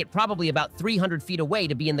need to make it probably about 300 feet away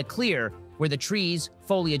to be in the clear, where the trees,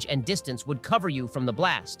 foliage, and distance would cover you from the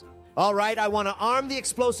blast. All right, I want to arm the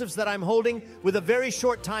explosives that I'm holding with a very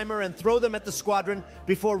short timer and throw them at the squadron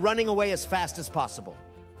before running away as fast as possible.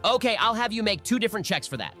 Okay, I'll have you make 2 different checks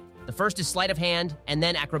for that. The first is sleight of hand, and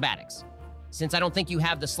then acrobatics. Since I don't think you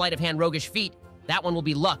have the sleight of hand roguish feat, that one will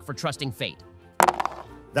be luck for trusting fate.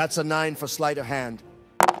 That's a 9 for sleight of hand.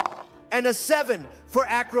 And a 7 for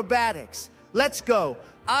acrobatics. Let's go.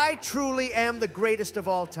 I truly am the greatest of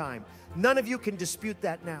all time. None of you can dispute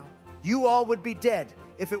that now. You all would be dead.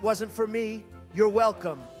 If it wasn't for me, you're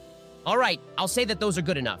welcome. All right, I'll say that those are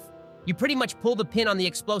good enough. You pretty much pull the pin on the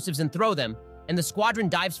explosives and throw them, and the squadron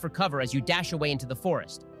dives for cover as you dash away into the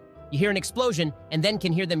forest. You hear an explosion, and then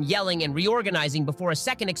can hear them yelling and reorganizing before a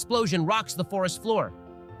second explosion rocks the forest floor.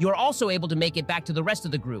 You are also able to make it back to the rest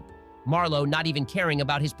of the group, Marlowe not even caring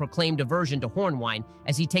about his proclaimed aversion to horn wine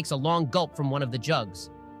as he takes a long gulp from one of the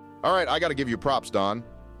jugs. All right, I gotta give you props, Don.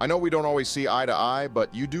 I know we don't always see eye to eye,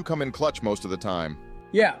 but you do come in clutch most of the time.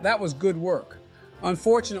 Yeah, that was good work.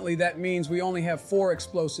 Unfortunately, that means we only have 4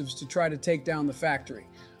 explosives to try to take down the factory.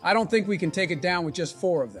 I don't think we can take it down with just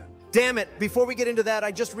 4 of them. Damn it, before we get into that,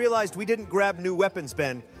 I just realized we didn't grab new weapons,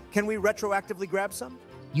 Ben. Can we retroactively grab some?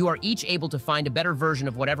 You are each able to find a better version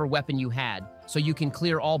of whatever weapon you had, so you can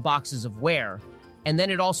clear all boxes of wear, and then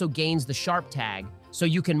it also gains the sharp tag, so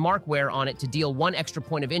you can mark wear on it to deal 1 extra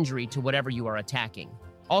point of injury to whatever you are attacking.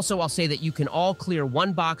 Also, I'll say that you can all clear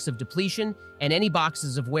 1 box of depletion and any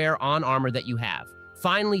boxes of wear on armor that you have.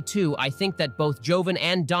 Finally, too, I think that both Joven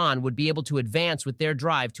and Don would be able to advance with their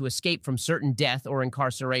drive to escape from certain death or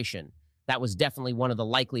incarceration. That was definitely one of the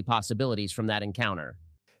likely possibilities from that encounter.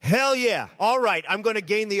 Hell yeah. All right, I'm going to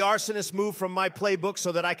gain the arsonist move from my playbook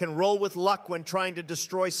so that I can roll with luck when trying to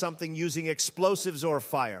destroy something using explosives or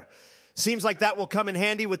fire. Seems like that will come in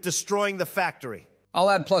handy with destroying the factory. I'll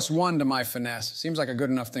add +1 to my finesse. Seems like a good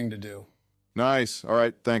enough thing to do. Nice. All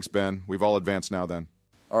right, thanks, Ben. We've all advanced now then.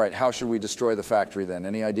 All right, how should we destroy the factory then?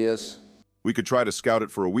 Any ideas? We could try to scout it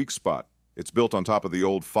for a weak spot. It's built on top of the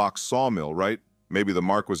old Fox sawmill, right? Maybe the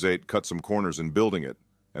Marquisate cut some corners in building it,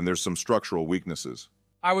 and there's some structural weaknesses.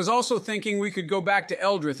 I was also thinking we could go back to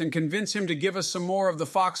Eldrith and convince him to give us some more of the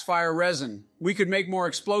foxfire resin. We could make more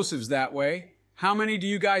explosives that way. How many do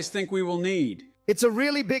you guys think we will need? It's a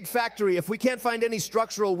really big factory. If we can't find any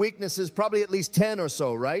structural weaknesses, probably at least 10 or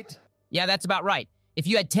so, right? Yeah, that's about right. If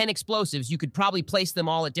you had 10 explosives, you could probably place them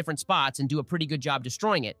all at different spots and do a pretty good job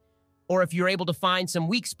destroying it. Or if you're able to find some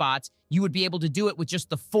weak spots, you would be able to do it with just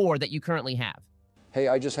the 4 that you currently have. Hey,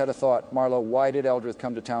 I just had a thought. Marlo, why did Eldrith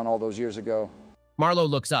come to town all those years ago? Marlo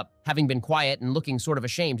looks up, having been quiet and looking sort of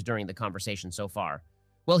ashamed during the conversation so far.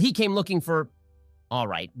 Well, he came looking for... All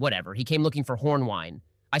right, whatever. He came looking for horn wine.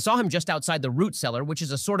 I saw him just outside the Root Cellar, which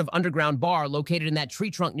is a sort of underground bar located in that tree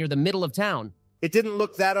trunk near the middle of town. It didn't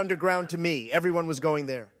look that underground to me. Everyone was going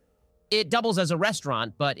there. It doubles as a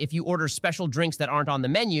restaurant, but if you order special drinks that aren't on the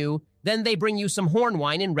menu, then they bring you some horn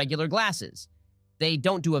wine in regular glasses. They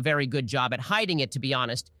don't do a very good job at hiding it, to be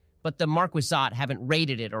honest, but the Marquisate haven't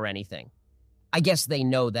raided it or anything. I guess they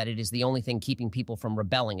know that it is the only thing keeping people from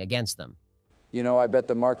rebelling against them. You know, I bet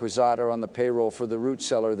the Marquisate are on the payroll for the Root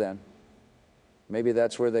Cellar then. Maybe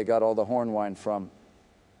that's where they got all the horn wine from.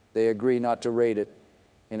 They agree not to raid it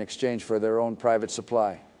in exchange for their own private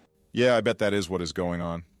supply. Yeah, I bet that is what is going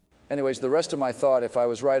on. Anyways, the rest of my thought, if I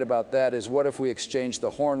was right about that, is what if we exchanged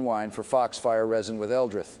the horn wine for foxfire resin with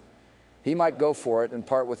Eldrith? He might go for it and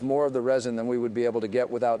part with more of the resin than we would be able to get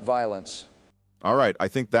without violence. All right, I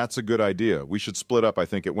think that's a good idea. We should split up. I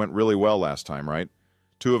think it went really well last time, right?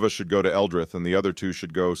 2 of us should go to Eldrith, and the other 2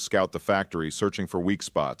 should go scout the factory, searching for weak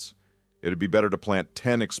spots. It'd be better to plant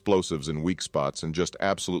 10 explosives in weak spots and just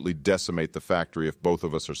absolutely decimate the factory if both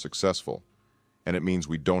of us are successful. And it means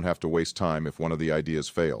we don't have to waste time if one of the ideas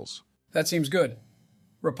fails. That seems good.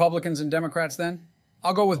 Republicans and Democrats then?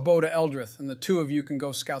 I'll go with Bo to Eldrith, and the 2 of you can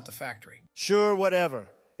go scout the factory. Sure, whatever.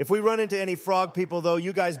 If we run into any frog people, though,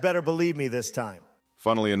 you guys better believe me this time.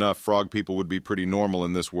 Funnily enough, frog people would be pretty normal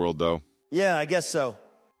in this world, though. Yeah, I guess so.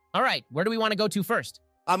 All right, where do we want to go to first?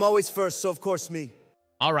 I'm always first, so of course me.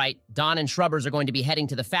 All right, Don and Shrubbers are going to be heading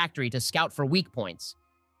to the factory to scout for weak points.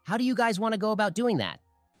 How do you guys want to go about doing that?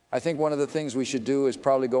 I think one of the things we should do is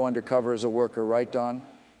probably go undercover as a worker, right, Don?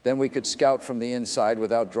 Then we could scout from the inside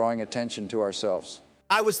without drawing attention to ourselves.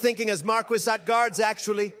 I was thinking as Marquisate guards,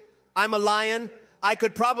 actually. I'm a lion. I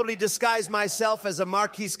could probably disguise myself as a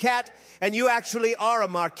Marquise Cat, and you actually are a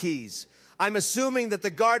Marquise. I'm assuming that the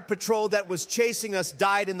guard patrol that was chasing us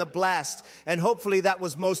died in the blast, and hopefully that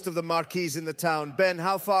was most of the Marquise in the town. Ben,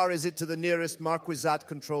 how far is it to the nearest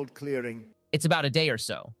Marquisate-controlled clearing? It's about a day or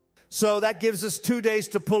so. So that gives us 2 days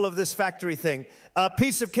to pull of this factory thing. A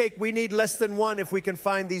piece of cake, we need less than 1 if we can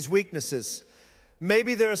find these weaknesses.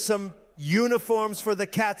 Maybe there are some uniforms for the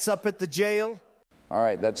cats up at the jail? All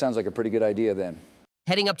right, that sounds like a pretty good idea then.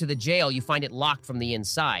 Heading up to the jail, you find it locked from the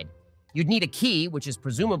inside. You'd need a key, which is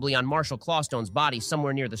presumably on Marshall Clawstone's body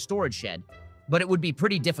somewhere near the storage shed, but it would be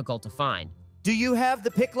pretty difficult to find. Do you have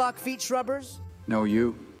the picklock feet, Shrubbers? No,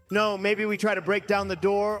 you? No, maybe we try to break down the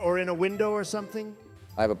door or in a window or something?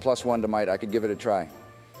 I have a +1 to might. I could give it a try.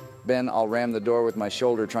 Ben, I'll ram the door with my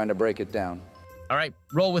shoulder trying to break it down. All right,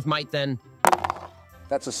 roll with might then.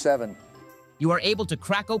 That's a 7. You are able to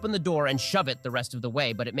crack open the door and shove it the rest of the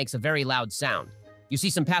way, but it makes a very loud sound. You see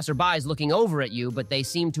some passerbys looking over at you, but they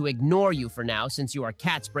seem to ignore you for now since you are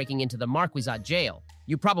cats breaking into the Marquisate jail.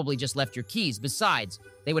 You probably just left your keys. Besides,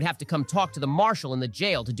 they would have to come talk to the marshal in the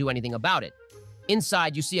jail to do anything about it.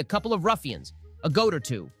 Inside, you see a couple of ruffians, a goat or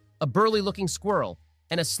 2, a burly-looking squirrel,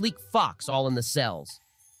 and a sleek fox all in the cells.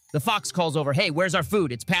 The fox calls over, "Hey, where's our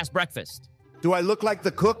food? It's past breakfast." Do I look like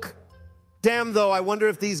the cook? Damn, though, I wonder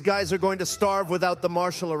if these guys are going to starve without the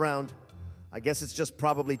marshal around. I guess it's just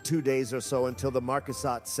probably 2 days or so until the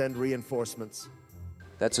Marquisate send reinforcements.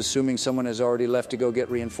 That's assuming someone has already left to go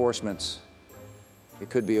get reinforcements. It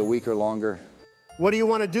could be a week or longer. What do you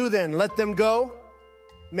want to do then? Let them go?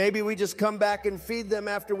 Maybe we just come back and feed them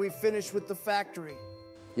after we finish with the factory.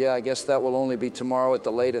 Yeah, I guess that will only be tomorrow at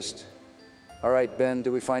the latest. All right, Ben,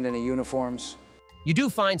 do we find any uniforms? You do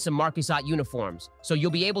find some Marquise uniforms, so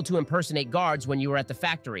you'll be able to impersonate guards when you are at the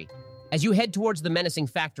factory. As you head towards the menacing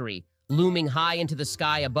factory, looming high into the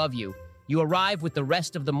sky above you, you arrive with the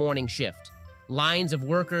rest of the morning shift. Lines of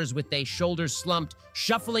workers with their shoulders slumped,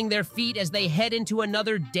 shuffling their feet as they head into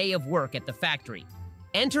another day of work at the factory.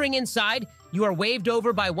 Entering inside, you are waved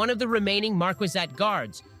over by one of the remaining Marquisate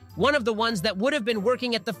guards, one of the ones that would have been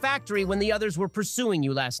working at the factory when the others were pursuing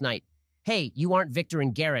you last night. Hey, you aren't Victor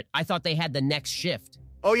and Garrett. I thought they had the next shift.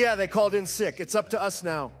 Oh yeah, they called in sick. It's up to us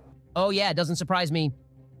now. Oh yeah, it doesn't surprise me.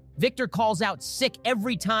 Victor calls out sick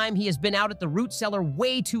every time he has been out at the root cellar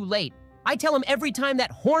way too late. I tell him every time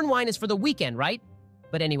that horn wine is for the weekend, right?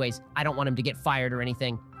 But anyways, I don't want him to get fired or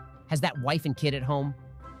anything. Has that wife and kid at home?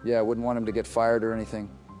 Yeah, I wouldn't want him to get fired or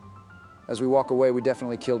anything. As we walk away, we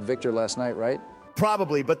definitely killed Victor last night, right?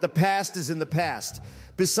 Probably, but the past is in the past.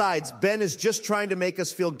 Besides, Ben is just trying to make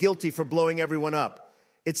us feel guilty for blowing everyone up.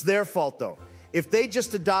 It's their fault, though. If they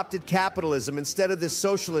just adopted capitalism instead of this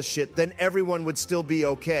socialist shit, then everyone would still be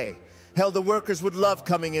okay. Hell, the workers would love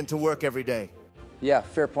coming into work every day. Yeah,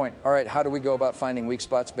 fair point. All right, how do we go about finding weak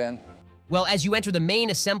spots, Ben? Well, as you enter the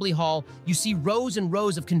main assembly hall, you see rows and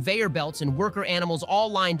rows of conveyor belts and worker animals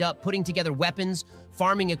all lined up, putting together weapons,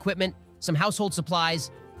 farming equipment, some household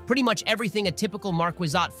supplies, pretty much everything a typical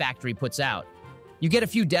Marquisate factory puts out. You get a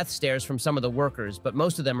few death stares from some of the workers, but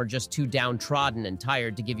most of them are just too downtrodden and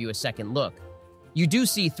tired to give you a second look. You do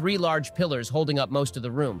see 3 large pillars holding up most of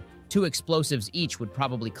the room. 2 explosives each would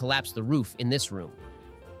probably collapse the roof in this room.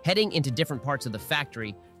 Heading into different parts of the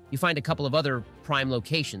factory, you find a couple of other prime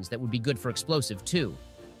locations that would be good for explosive too.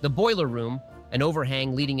 The boiler room, an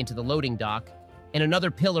overhang leading into the loading dock, and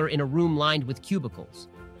another pillar in a room lined with cubicles.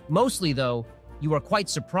 Mostly, though, you are quite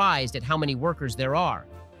surprised at how many workers there are,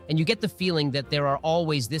 and you get the feeling that there are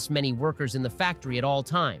always this many workers in the factory at all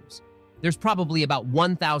times. There's probably about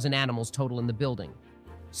 1,000 animals total in the building.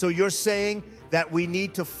 So you're saying that we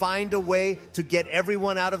need to find a way to get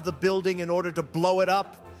everyone out of the building in order to blow it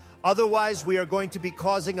up? Otherwise, we are going to be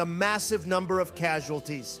causing a massive number of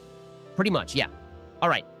casualties. Pretty much, yeah. All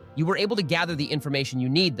right, you were able to gather the information you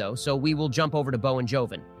need, though, so we will jump over to Bo and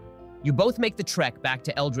Joven. You both make the trek back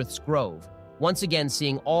to Eldrith's Grove, once again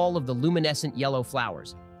seeing all of the luminescent yellow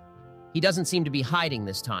flowers. He doesn't seem to be hiding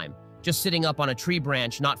this time, just sitting up on a tree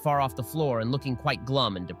branch not far off the floor and looking quite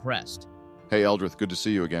glum and depressed. Hey, Eldrith, good to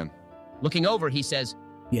see you again. Looking over, he says,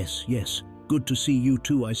 Yes, yes. Good to see you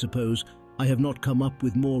too, I suppose. I have not come up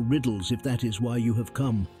with more riddles, if that is why you have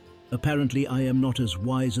come. Apparently I am not as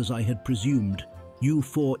wise as I had presumed. You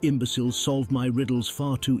 4 imbeciles solve my riddles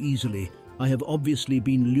far too easily. I have obviously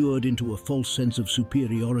been lured into a false sense of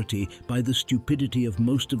superiority by the stupidity of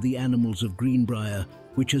most of the animals of Greenbrier,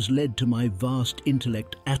 which has led to my vast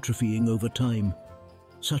intellect atrophying over time.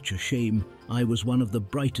 Such a shame. I was one of the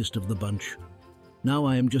brightest of the bunch. Now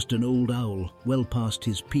I am just an old owl, well past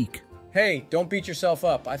his peak. Hey, don't beat yourself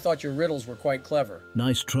up. I thought your riddles were quite clever.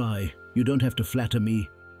 Nice try. You don't have to flatter me.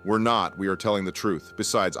 We're not. We are telling the truth.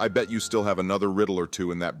 Besides, I bet you still have another riddle or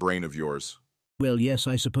 2 in that brain of yours. Well, yes,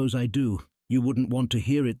 I suppose I do. You wouldn't want to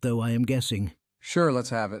hear it, though, I am guessing. Sure, let's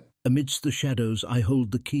have it. Amidst the shadows I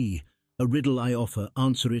hold the key. A riddle I offer,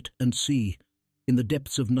 answer it and see. In the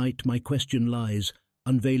depths of night my question lies,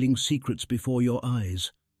 unveiling secrets before your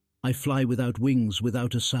eyes. I fly without wings,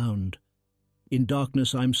 without a sound. In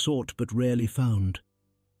darkness I'm sought but rarely found.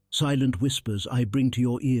 Silent whispers I bring to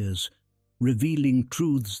your ears, revealing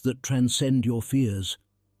truths that transcend your fears.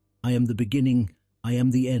 I am the beginning, I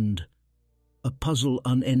am the end. A puzzle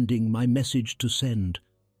unending, my message to send.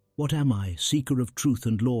 What am I, seeker of truth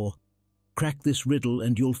and lore? Crack this riddle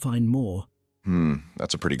and you'll find more.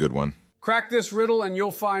 That's a pretty good one. Crack this riddle and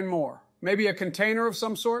you'll find more. Maybe a container of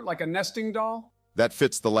some sort, like a nesting doll? That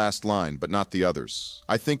fits the last line, but not the others.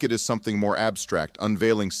 I think it is something more abstract,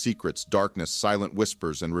 unveiling secrets, darkness, silent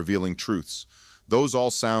whispers, and revealing truths. Those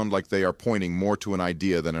all sound like they are pointing more to an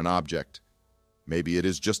idea than an object. Maybe it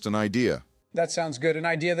is just an idea. That sounds good. An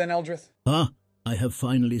idea then, Eldrith? Ah, I have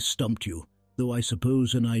finally stumped you, though I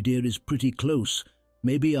suppose an idea is pretty close.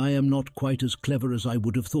 Maybe I am not quite as clever as I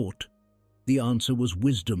would have thought. The answer was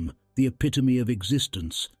wisdom, the epitome of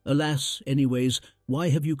existence. Alas, anyways, why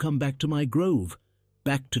have you come back to my grove?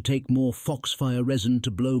 Back to take more foxfire resin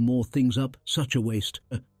to blow more things up? Such a waste.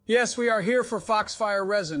 Yes, we are here for foxfire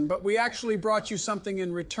resin, but we actually brought you something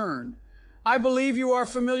in return. I believe you are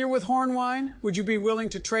familiar with horn wine. Would you be willing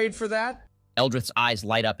to trade for that? Eldrith's eyes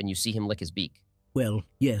light up and you see him lick his beak. Well,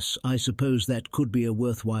 yes, I suppose that could be a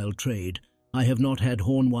worthwhile trade. I have not had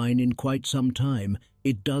horn wine in quite some time.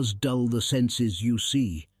 It does dull the senses, you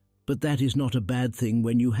see. But that is not a bad thing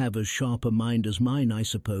when you have as sharp a mind as mine, I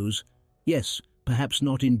suppose. Yes, perhaps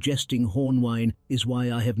not ingesting horn wine is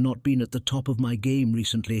why I have not been at the top of my game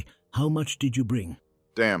recently. How much did you bring?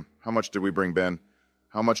 Damn, how much did we bring, Ben?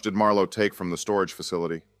 How much did Marlowe take from the storage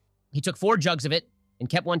facility? He took 4 jugs of it and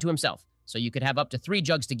kept one to himself, so you could have up to 3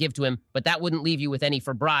 jugs to give to him, but that wouldn't leave you with any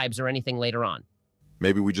for bribes or anything later on.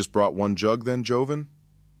 Maybe we just brought 1 jug then, Joven?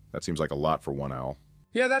 That seems like a lot for 1 owl.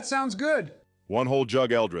 Yeah, that sounds good. 1 whole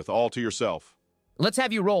jug, Eldrith, all to yourself. Let's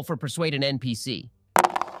have you roll for Persuade an NPC.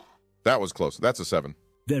 That was close. That's a 7.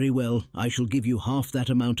 Very well, I shall give you half that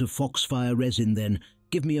amount of foxfire resin then.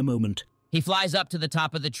 Give me a moment. He flies up to the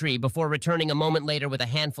top of the tree before returning a moment later with a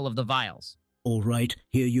handful of the vials. All right,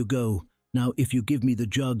 here you go. Now, if you give me the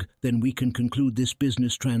jug, then we can conclude this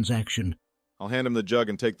business transaction. I'll hand him the jug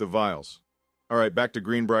and take the vials. All right, back to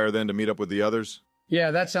Greenbrier then to meet up with the others.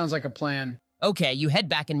 Yeah, that sounds like a plan. Okay, you head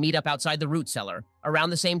back and meet up outside the root cellar,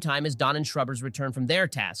 around the same time as Don and Shrubbers return from their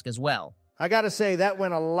task as well. I gotta say, that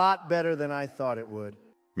went a lot better than I thought it would.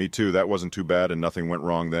 Me too, that wasn't too bad and nothing went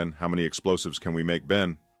wrong then. How many explosives can we make,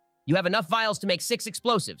 Ben? You have enough vials to make 6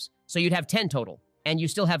 explosives, so you'd have 10 total. And you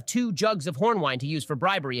still have 2 jugs of horn wine to use for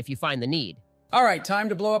bribery if you find the need. All right, time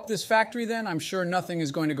to blow up this factory then? I'm sure nothing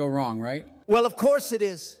is going to go wrong, right? Well, of course it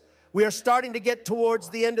is. We are starting to get towards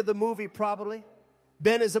the end of the movie, probably.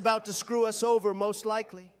 Ben is about to screw us over, most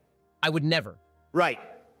likely. I would never. Right.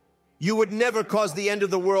 You would never cause the end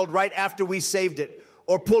of the world right after we saved it,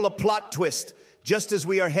 or pull a plot twist just as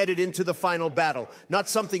we are headed into the final battle. Not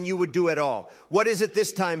something you would do at all. What is it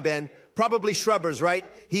this time, Ben? Probably Shrubbers, right?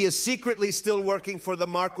 He is secretly still working for the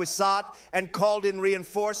Marquisate and called in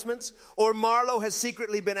reinforcements? Or Marlowe has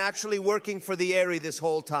secretly been actually working for the Eyrie this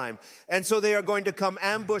whole time, and so they are going to come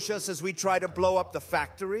ambush us as we try to blow up the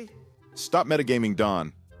factory? Stop metagaming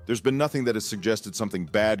Don. There's been nothing that has suggested something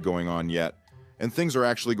bad going on yet, and things are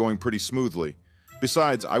actually going pretty smoothly.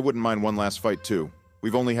 Besides, I wouldn't mind one last fight too.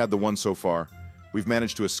 We've only had the one so far. We've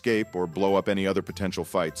managed to escape or blow up any other potential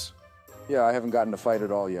fights. Yeah, I haven't gotten to fight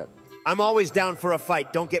at all yet. I'm always down for a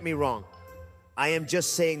fight, don't get me wrong. I am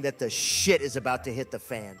just saying that the shit is about to hit the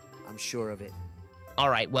fan. I'm sure of it. All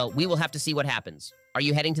right, well, we will have to see what happens. Are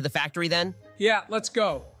you heading to the factory then? Yeah, let's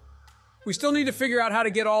go. We still need to figure out how to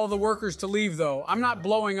get all of the workers to leave, though. I'm not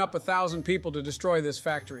blowing up 1,000 people to destroy this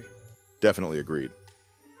factory. Definitely agreed.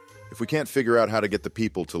 If we can't figure out how to get the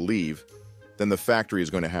people to leave, then the factory is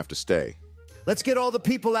going to have to stay. Let's get all the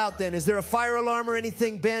people out then. Is there a fire alarm or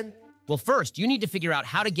anything, Ben? Well, first, you need to figure out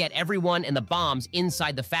how to get everyone and the bombs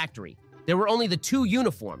inside the factory. There were only the 2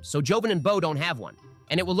 uniforms, so Joven and Bo don't have one.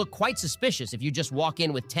 And it will look quite suspicious if you just walk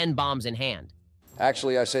in with 10 bombs in hand.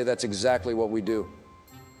 Actually, I say that's exactly what we do.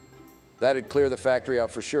 That'd clear the factory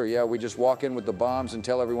out for sure. Yeah, we just walk in with the bombs and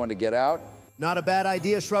tell everyone to get out. Not a bad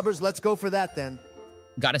idea, Shrubbers. Let's go for that then.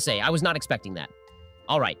 Gotta say, I was not expecting that.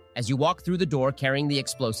 All right, as you walk through the door carrying the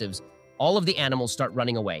explosives, all of the animals start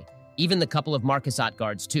running away, even the couple of Marquisate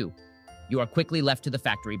guards too. You are quickly left to the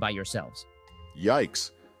factory by yourselves.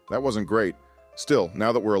 Yikes, that wasn't great. Still,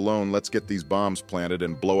 now that we're alone, let's get these bombs planted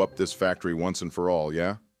and blow up this factory once and for all,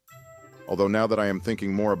 yeah? Although now that I am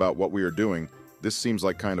thinking more about what we are doing, this seems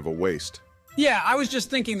like kind of a waste. Yeah, I was just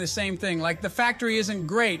thinking the same thing. Like, the factory isn't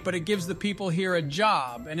great, but it gives the people here a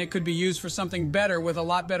job, and it could be used for something better with a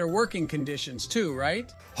lot better working conditions too,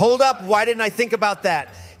 right? Hold up, why didn't I think about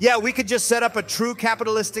that? Yeah, we could just set up a true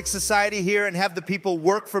capitalistic society here and have the people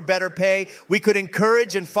work for better pay. We could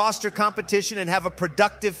encourage and foster competition and have a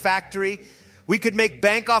productive factory. We could make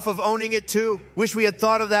bank off of owning it too. Wish we had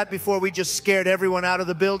thought of that before we just scared everyone out of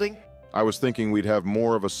the building. I was thinking we'd have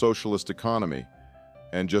more of a socialist economy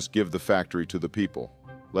and just give the factory to the people.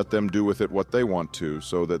 Let them do with it what they want to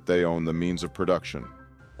so that they own the means of production.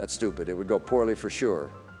 That's stupid. It would go poorly for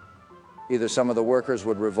sure. Either some of the workers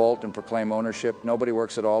would revolt and proclaim ownership, nobody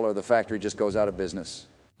works at all, or the factory just goes out of business.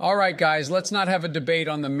 All right, guys, let's not have a debate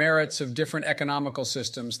on the merits of different economical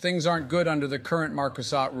systems. Things aren't good under the current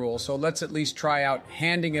Marquisate rule, so let's at least try out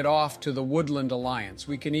handing it off to the Woodland Alliance.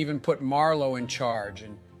 We can even put Marlowe in charge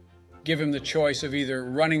and give him the choice of either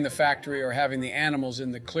running the factory or having the animals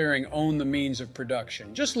in the clearing own the means of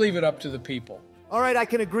production. Just leave it up to the people. All right, I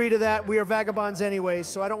can agree to that. We are vagabonds anyway,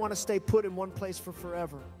 so I don't want to stay put in one place for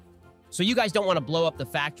forever. So you guys don't want to blow up the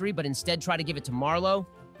factory, but instead try to give it to Marlowe?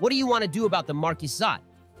 What do you want to do about the Marquisate?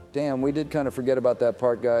 Damn, we did kind of forget about that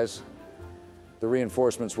part, guys. The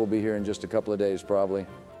reinforcements will be here in just a couple of days, probably.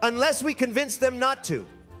 Unless we convince them not to.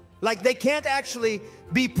 Like, they can't actually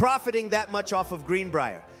be profiting that much off of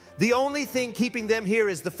Greenbrier. The only thing keeping them here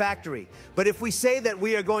is the factory. But if we say that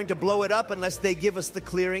we are going to blow it up unless they give us the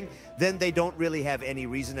clearing, then they don't really have any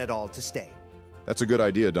reason at all to stay. That's a good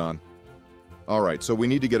idea, Don. All right, so we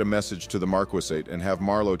need to get a message to the Marquisate and have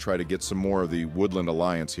Marlowe try to get some more of the Woodland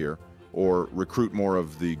Alliance here, or recruit more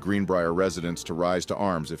of the Greenbrier residents to rise to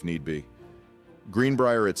arms if need be.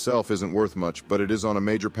 Greenbrier itself isn't worth much, but it is on a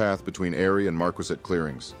major path between Eyrie and Marquisate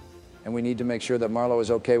clearings. And we need to make sure that Marlowe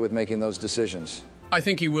is okay with making those decisions. I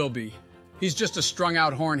think he will be. He's just a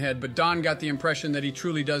strung-out hornhead, but Don got the impression that he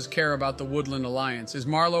truly does care about the Woodland Alliance. Is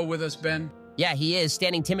Marlowe with us, Ben? Yeah, he is,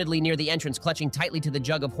 standing timidly near the entrance, clutching tightly to the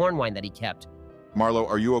jug of horn wine that he kept. Marlowe,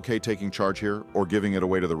 are you okay taking charge here, or giving it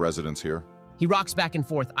away to the residents here? He rocks back and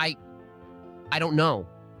forth. I don't know.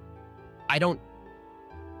 I don't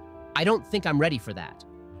think I'm ready for that.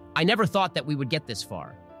 I never thought that we would get this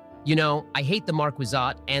far. You know, I hate the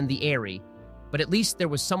Marquisate and the Eyrie, but at least there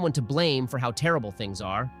was someone to blame for how terrible things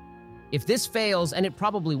are. If this fails, and it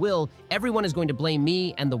probably will, everyone is going to blame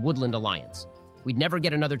me and the Woodland Alliance. We'd never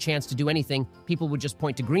get another chance to do anything. People would just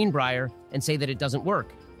point to Greenbrier and say that it doesn't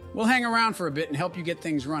work. We'll hang around for a bit and help you get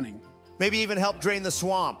things running. Maybe even help drain the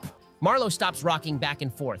swamp. Marlowe stops rocking back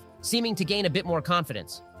and forth, seeming to gain a bit more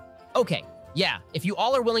confidence. Okay, yeah, if you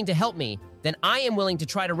all are willing to help me, then I am willing to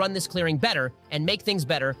try to run this clearing better and make things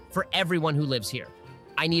better for everyone who lives here.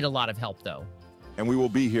 I need a lot of help, though. And we will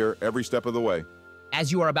be here every step of the way.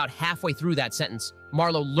 As you are about halfway through that sentence,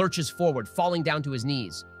 Marlowe lurches forward, falling down to his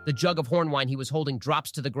knees. The jug of horn wine he was holding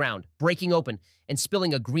drops to the ground, breaking open and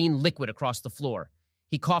spilling a green liquid across the floor.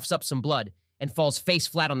 He coughs up some blood and falls face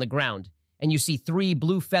flat on the ground, and you see 3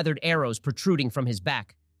 blue-feathered arrows protruding from his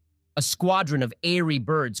back. A squadron of Eyrie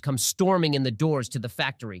birds come storming in the doors to the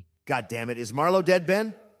factory. God damn it, is Marlowe dead,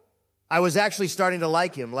 Ben? I was actually starting to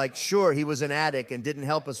like him. Like, sure, he was an addict and didn't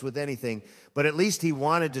help us with anything, but at least he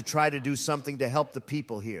wanted to try to do something to help the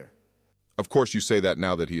people here. Of course you say that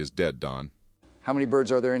now that he is dead, Don. How many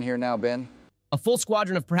birds are there in here now, Ben? A full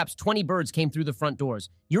squadron of perhaps 20 birds came through the front doors.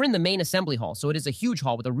 You're in the main assembly hall, so it is a huge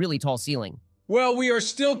hall with a really tall ceiling. Well, we are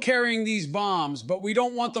still carrying these bombs, but we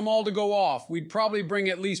don't want them all to go off. We'd probably bring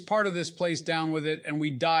at least part of this place down with it, and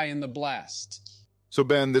we'd die in the blast. So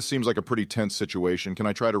Ben, this seems like a pretty tense situation. Can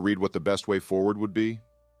I try to read what the best way forward would be?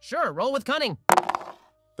 Sure, roll with cunning.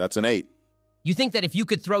 That's an 8. You think that if you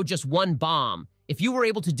could throw just one bomb, if you were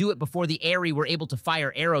able to do it before the Eyrie were able to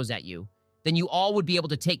fire arrows at you, then you all would be able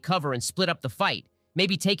to take cover and split up the fight.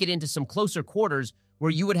 Maybe take it into some closer quarters where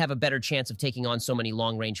you would have a better chance of taking on so many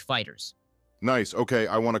long-range fighters. Nice. Okay,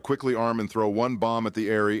 I want to quickly arm and throw one bomb at the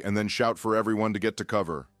Eyrie and then shout for everyone to get to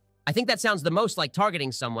cover. I think that sounds the most like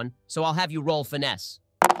targeting someone, so I'll have you roll finesse.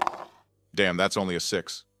 Damn, that's only a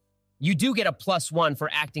 6. You do get a +1 for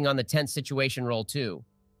acting on the tense situation roll, too.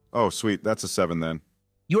 Oh, sweet. That's a 7 then.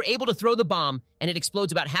 You're able to throw the bomb, and it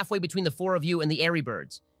explodes about halfway between the 4 of you and the Eyrie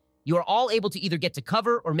birds. You are all able to either get to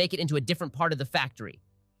cover or make it into a different part of the factory.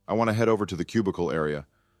 I want to head over to the cubicle area.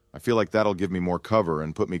 I feel like that'll give me more cover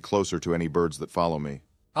and put me closer to any birds that follow me.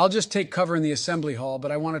 I'll just take cover in the assembly hall,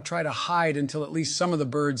 but I want to try to hide until at least some of the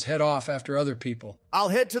birds head off after other people. I'll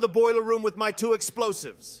head to the boiler room with my 2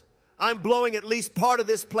 explosives. I'm blowing at least part of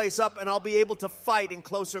this place up, and I'll be able to fight in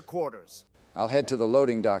closer quarters. I'll head to the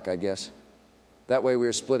loading dock, I guess. That way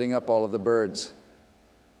we're splitting up all of the birds.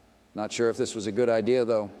 Not sure if this was a good idea,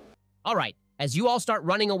 though. All right, as you all start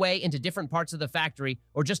running away into different parts of the factory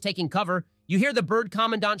or just taking cover, you hear the bird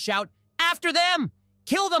commandant shout, "After them!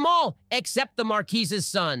 Kill them all, except the Marquise's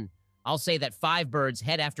son." I'll say that 5 birds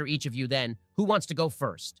head after each of you then. Who wants to go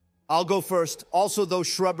first? I'll go first. Also, those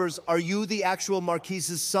shrubbers, are you the actual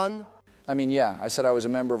Marquise's son? I mean, yeah, I said I was a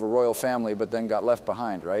member of a royal family, but then got left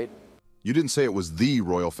behind, right? You didn't say it was the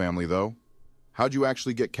royal family, though. How'd you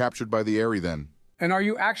actually get captured by the Eyrie, then? And are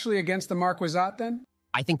you actually against the Marquisate, then?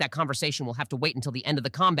 I think that conversation will have to wait until the end of the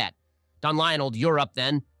combat. Don Lionel, you're up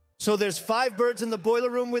then. So there's 5 birds in the boiler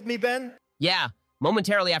room with me, Ben? Yeah,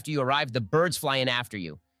 momentarily after you arrive, the birds fly in after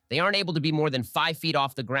you. They aren't able to be more than 5 feet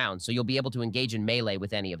off the ground, so you'll be able to engage in melee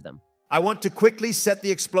with any of them. I want to quickly set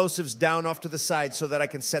the explosives down off to the side so that I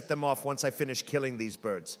can set them off once I finish killing these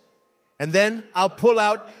birds. And then I'll pull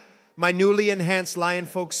out my newly enhanced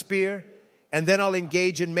lionfolk spear, and then I'll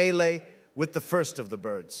engage in melee with the first of the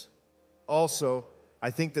birds. Also, I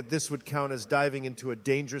think that this would count as diving into a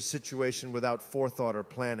dangerous situation without forethought or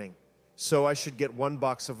planning. So I should get 1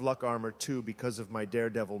 box of luck armor too because of my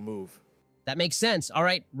daredevil move. That makes sense. All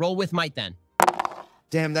right, roll with might then.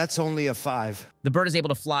 Damn, that's only a 5. The bird is able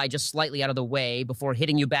to fly just slightly out of the way before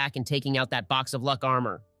hitting you back and taking out that box of luck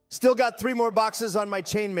armor. Still got 3 more boxes on my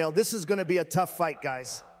chainmail. This is gonna be a tough fight,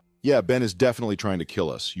 guys. Yeah, Ben is definitely trying to kill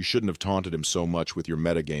us. You shouldn't have taunted him so much with your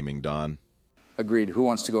metagaming, Don. Agreed. Who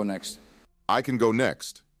wants to go next? I can go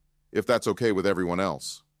next, if that's okay with everyone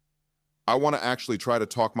else. I want to actually try to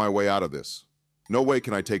talk my way out of this. No way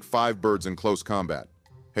can I take 5 birds in close combat.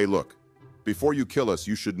 Hey, look, Before you kill us,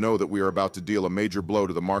 you should know that we are about to deal a major blow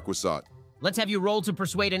to the Marquisate. Let's have you roll to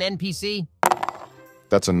persuade an NPC.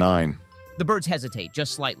 That's a 9. The birds hesitate,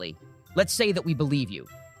 just slightly. Let's say that we believe you.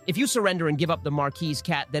 If you surrender and give up the Marquise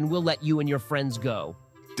Cat, then we'll let you and your friends go.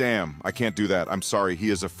 Damn, I can't do that. I'm sorry, he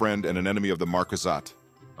is a friend and an enemy of the Marquisate.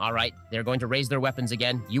 All right, they're going to raise their weapons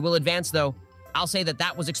again. You will advance, though. I'll say that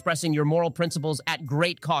that was expressing your moral principles at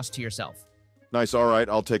great cost to yourself. Nice, all right,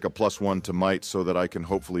 I'll take a +1 to might so that I can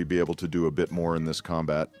hopefully be able to do a bit more in this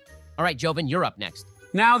combat. All right, Joven, you're up next.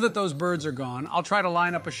 Now that those birds are gone, I'll try to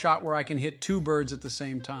line up a shot where I can hit 2 birds at the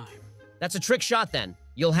same time. That's a trick shot, then.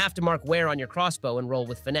 You'll have to mark where on your crossbow and roll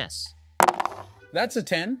with finesse. That's a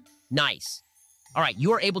 10. Nice. All right,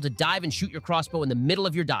 you are able to dive and shoot your crossbow in the middle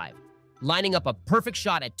of your dive, lining up a perfect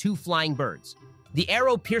shot at 2 flying birds. The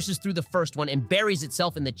arrow pierces through the first one and buries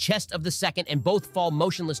itself in the chest of the second, and both fall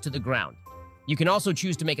motionless to the ground. You can also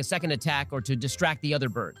choose to make a second attack or to distract the other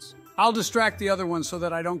birds. I'll distract the other one so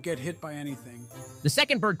that I don't get hit by anything. The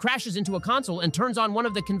second bird crashes into a console and turns on one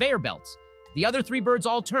of the conveyor belts. The other 3 birds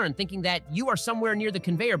all turn, thinking that you are somewhere near the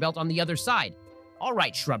conveyor belt on the other side. All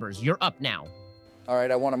right, Shrubbers, you're up now. All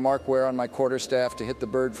right, I want to mark where on my quarterstaff to hit the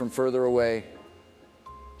bird from further away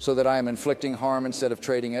so that I am inflicting harm instead of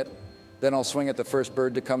trading it. Then I'll swing at the first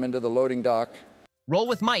bird to come into the loading dock. Roll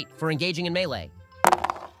with might for engaging in melee.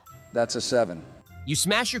 That's a 7. You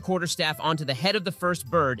smash your quarterstaff onto the head of the first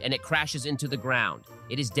bird and it crashes into the ground.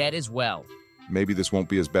 It is dead as well. Maybe this won't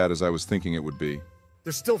be as bad as I was thinking it would be.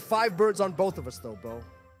 There's still 5 birds on both of us, though, Bo.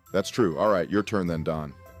 That's true. All right, your turn then,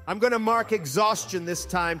 Don. I'm going to mark exhaustion this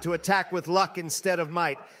time to attack with luck instead of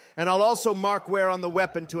might. And I'll also mark wear on the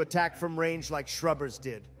weapon to attack from range like Shrubbers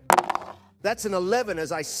did. That's an 11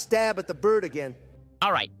 as I stab at the bird again.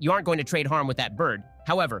 All right, you aren't going to trade harm with that bird.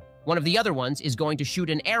 However, one of the other ones is going to shoot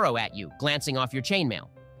an arrow at you, glancing off your chainmail.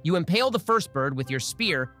 You impale the first bird with your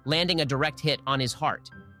spear, landing a direct hit on his heart.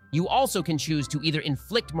 You also can choose to either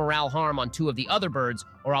inflict morale harm on 2 of the other birds,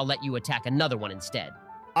 or I'll let you attack another one instead.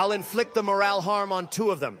 I'll inflict the morale harm on 2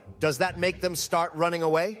 of them. Does that make them start running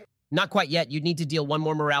away? Not quite yet. You'd need to deal 1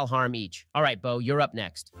 more morale harm each. All right, Bo, you're up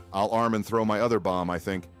next. I'll arm and throw my other bomb, I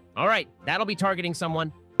think. All right, that'll be targeting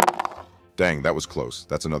someone. Dang, that was close.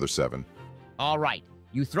 That's another 7. All right,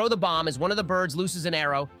 you throw the bomb as one of the birds looses an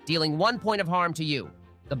arrow, dealing 1 point of harm to you.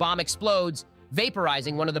 The bomb explodes,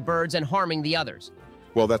 vaporizing one of the birds and harming the others.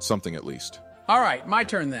 Well, that's something at least. All right, my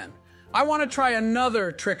turn then. I want to try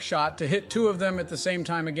another trick shot to hit 2 of them at the same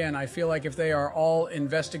time again. I feel like if they are all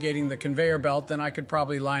investigating the conveyor belt, then I could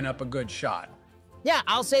probably line up a good shot. Yeah,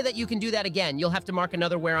 I'll say that you can do that again. You'll have to mark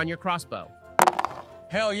another wear on your crossbow.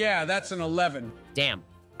 Hell yeah, that's an 11. Damn,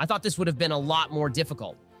 I thought this would have been a lot more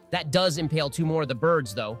difficult. That does impale 2 more of the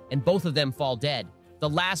birds, though, and both of them fall dead. The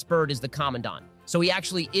last bird is the Commandant, so he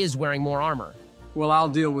actually is wearing more armor. Well, I'll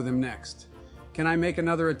deal with him next. Can I make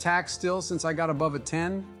another attack still since I got above a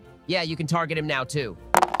 10? Yeah, you can target him now, too.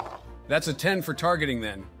 That's a 10 for targeting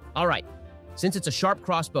then. All right. Since it's a sharp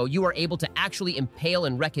crossbow, you are able to actually impale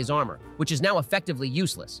and wreck his armor, which is now effectively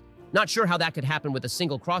useless. Not sure how that could happen with a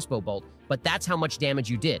single crossbow bolt, but that's how much damage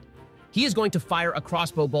you did. He is going to fire a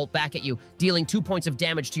crossbow bolt back at you, dealing 2 points of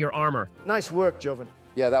damage to your armor. Nice work, Joven.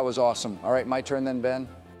 Yeah, that was awesome. All right, my turn then, Ben.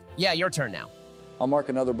 Yeah, your turn now. I'll mark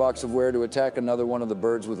another box of wear to attack another one of the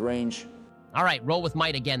birds with range. All right, roll with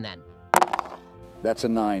might again then. That's a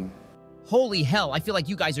 9. Holy hell, I feel like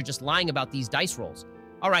you guys are just lying about these dice rolls.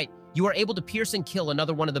 All right, you are able to pierce and kill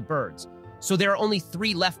another one of the birds. So there are only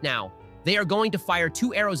 3 left now. They are going to fire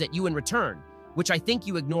 2 arrows at you in return, which I think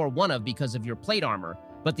you ignore 1 of because of your plate armor,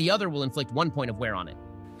 but the other will inflict 1 point of wear on it.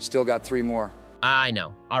 Still got 3 more. I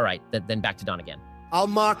know. All right, then back to Don again. I'll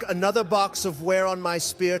mark another box of wear on my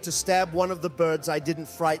spear to stab one of the birds I didn't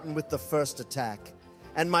frighten with the first attack.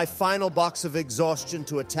 And my final box of exhaustion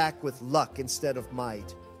to attack with luck instead of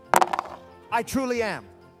might. I truly am.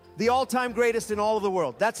 The all-time greatest in all of the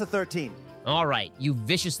world. That's a 13. All right, you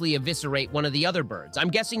viciously eviscerate one of the other birds. I'm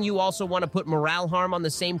guessing you also want to put morale harm on the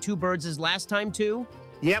same 2 birds as last time, too?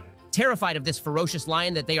 Yep. Terrified of this ferocious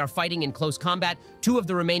lion that they are fighting in close combat, 2 of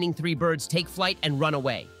the remaining 3 birds take flight and run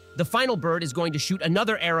away. The final bird is going to shoot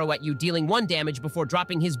another arrow at you, dealing 1 damage before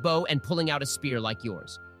dropping his bow and pulling out a spear like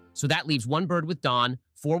yours. So that leaves 1 bird with Don,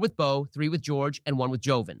 4 with Bo, 3 with George, and 1 with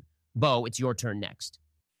Joven. Bo, it's your turn next.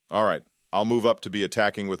 All right, I'll move up to be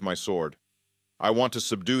attacking with my sword. I want to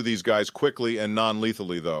subdue these guys quickly and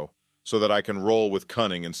non-lethally, though, so that I can roll with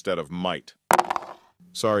cunning instead of might.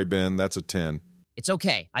 Sorry, Ben, that's a 10. It's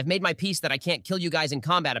okay. I've made my peace that I can't kill you guys in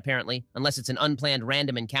combat, apparently, unless it's an unplanned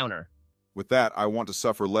random encounter. With that, I want to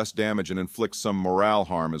suffer less damage and inflict some morale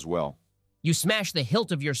harm as well. You smash the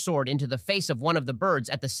hilt of your sword into the face of one of the birds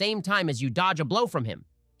at the same time as you dodge a blow from him.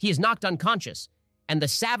 He is knocked unconscious, and the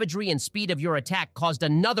savagery and speed of your attack caused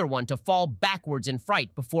another one to fall backwards in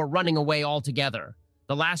fright before running away altogether.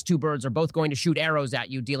 The last two birds are both going to shoot arrows at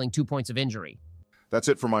you, dealing 2 points of injury. That's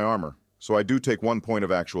it for my armor, so I do take 1 point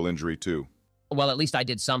of actual injury too. Well, at least I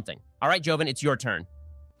did something. All right, Joven, it's your turn.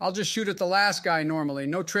 I'll just shoot at the last guy normally,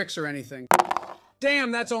 no tricks or anything.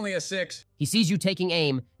 Damn, that's only a 6. He sees you taking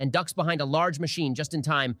aim and ducks behind a large machine just in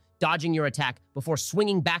time, dodging your attack before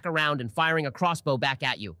swinging back around and firing a crossbow back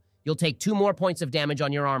at you. You'll take 2 more points of damage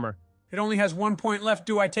on your armor. It only has 1 point left.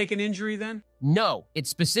 Do I take an injury then? No, it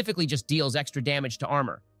specifically just deals extra damage to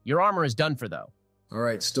armor. Your armor is done for, though. All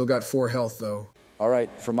right, still got 4 health, though. All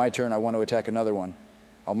right, for my turn, I want to attack another one.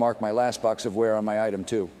 I'll mark my last box of wear on my item,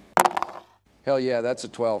 too. Hell yeah, that's a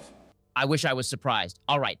 12. I wish I was surprised.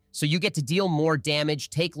 All right, so you get to deal more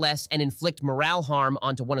damage, take less, and inflict morale harm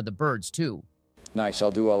onto one of the birds, too. Nice,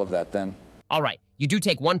 I'll do all of that then. All right, you do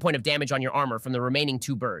take 1 point of damage on your armor from the remaining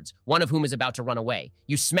 2 birds, one of whom is about to run away.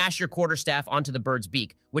 You smash your quarterstaff onto the bird's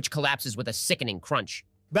beak, which collapses with a sickening crunch.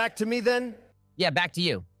 Back to me then? Yeah, back to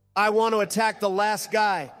you. I want to attack the last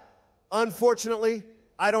guy. Unfortunately,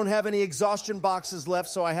 I don't have any exhaustion boxes left,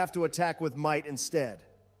 so I have to attack with might instead.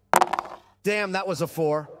 Damn, that was a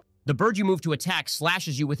 4. The bird you move to attack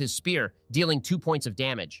slashes you with his spear, dealing 2 points of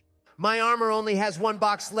damage. My armor only has 1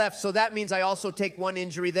 box left, so that means I also take 1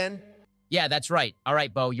 injury then? Yeah, that's right. All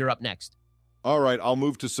right, Bo, you're up next. All right, I'll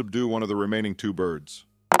move to subdue one of the remaining 2 birds.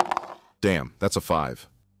 Damn, that's a 5.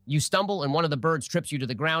 You stumble and one of the birds trips you to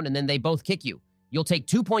the ground and then they both kick you. You'll take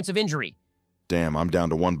 2 points of injury. Damn, I'm down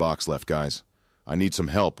to 1 box left, guys. I need some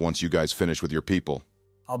help once you guys finish with your people.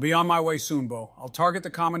 I'll be on my way soon, Bo. I'll target the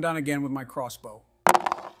Commandant again with my crossbow.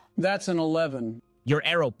 That's an 11. Your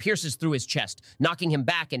arrow pierces through his chest, knocking him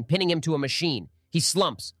back and pinning him to a machine. He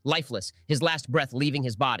slumps, lifeless, his last breath leaving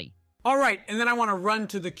his body. All right, and then I want to run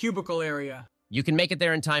to the cubicle area. You can make it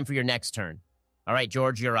there in time for your next turn. All right,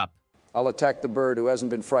 George, you're up. I'll attack the bird who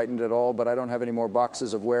hasn't been frightened at all, but I don't have any more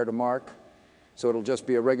boxes of wear to mark, so it'll just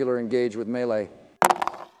be a regular engage with melee.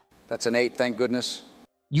 That's an 8, thank goodness.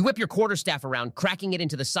 You whip your quarterstaff around, cracking it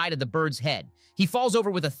into the side of the bird's head. He falls over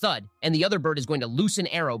with a thud, and the other bird is going to loose an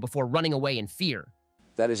arrow before running away in fear.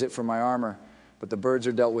 That is it for my armor, but the birds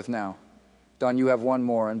are dealt with now. Don, you have 1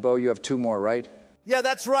 more, and Bo, you have 2 more, right? Yeah,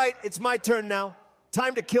 that's right. It's my turn now.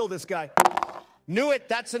 Time to kill this guy. Knew it,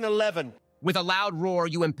 that's an 11. With a loud roar,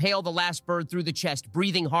 you impale the last bird through the chest,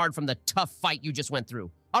 breathing hard from the tough fight you just went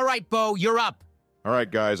through. All right, Bo, you're up. All right,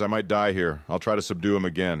 guys, I might die here. I'll try to subdue him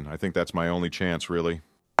again. I think that's my only chance, really.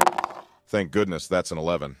 Thank goodness that's an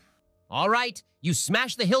 11. All right, you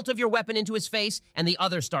smash the hilt of your weapon into his face, and the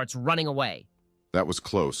other starts running away. That was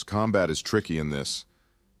close. Combat is tricky in this.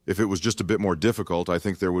 If it was just a bit more difficult, I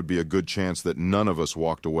think there would be a good chance that none of us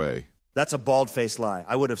walked away. That's a bald-faced lie.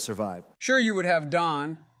 I would have survived. Sure you would have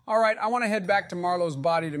Don. All right, I want to head back to Marlowe's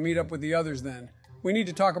body to meet up with the others then. We need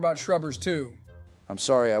to talk about Shrubbers too. I'm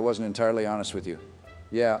sorry I wasn't entirely honest with you.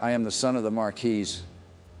 Yeah, I am the son of the Marquise.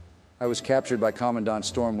 I was captured by Commandant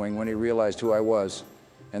Stormwing when he realized who I was,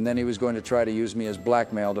 and then he was going to try to use me as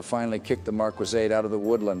blackmail to finally kick the Marquisate out of the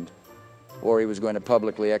Woodland, or he was going to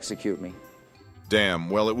publicly execute me. Damn,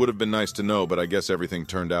 well, it would have been nice to know, but I guess everything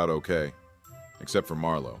turned out okay. Except for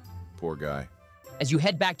Marlowe. Poor guy. As you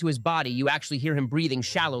head back to his body, you actually hear him breathing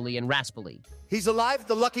shallowly and raspily. He's alive,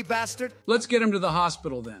 the lucky bastard? Let's get him to the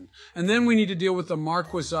hospital then. And then we need to deal with the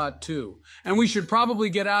Marquisate too. And we should probably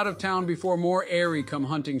get out of town before more Eyrie come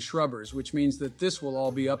hunting Shrubbers, which means that this will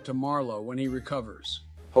all be up to Marlowe when he recovers.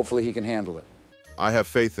 Hopefully he can handle it. I have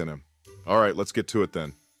faith in him. All right, let's get to it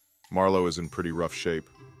then. Marlowe is in pretty rough shape.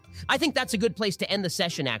 I think that's a good place to end the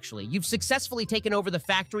session, actually. You've successfully taken over the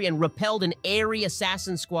factory and repelled an Eyrie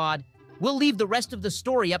assassin squad. We'll leave the rest of the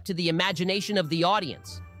story up to the imagination of the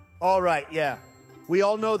audience. All right, yeah. We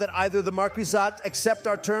all know that either the Marquisate accept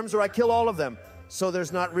our terms or I kill all of them, so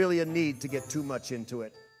there's not really a need to get too much into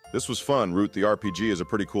it. This was fun. Root the RPG is a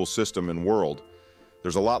pretty cool system and world.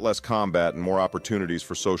 There's a lot less combat and more opportunities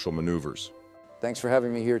for social maneuvers. Thanks for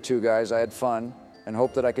having me here too, guys. I had fun, and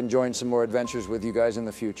hope that I can join some more adventures with you guys in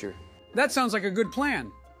the future. That sounds like a good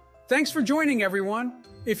plan. Thanks for joining, everyone.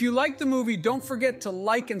 If you liked the movie, don't forget to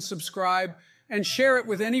like and subscribe, and share it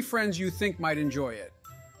with any friends you think might enjoy it.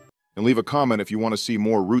 And leave a comment if you want to see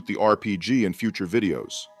more Root the RPG in future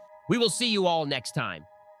videos. We will see you all next time.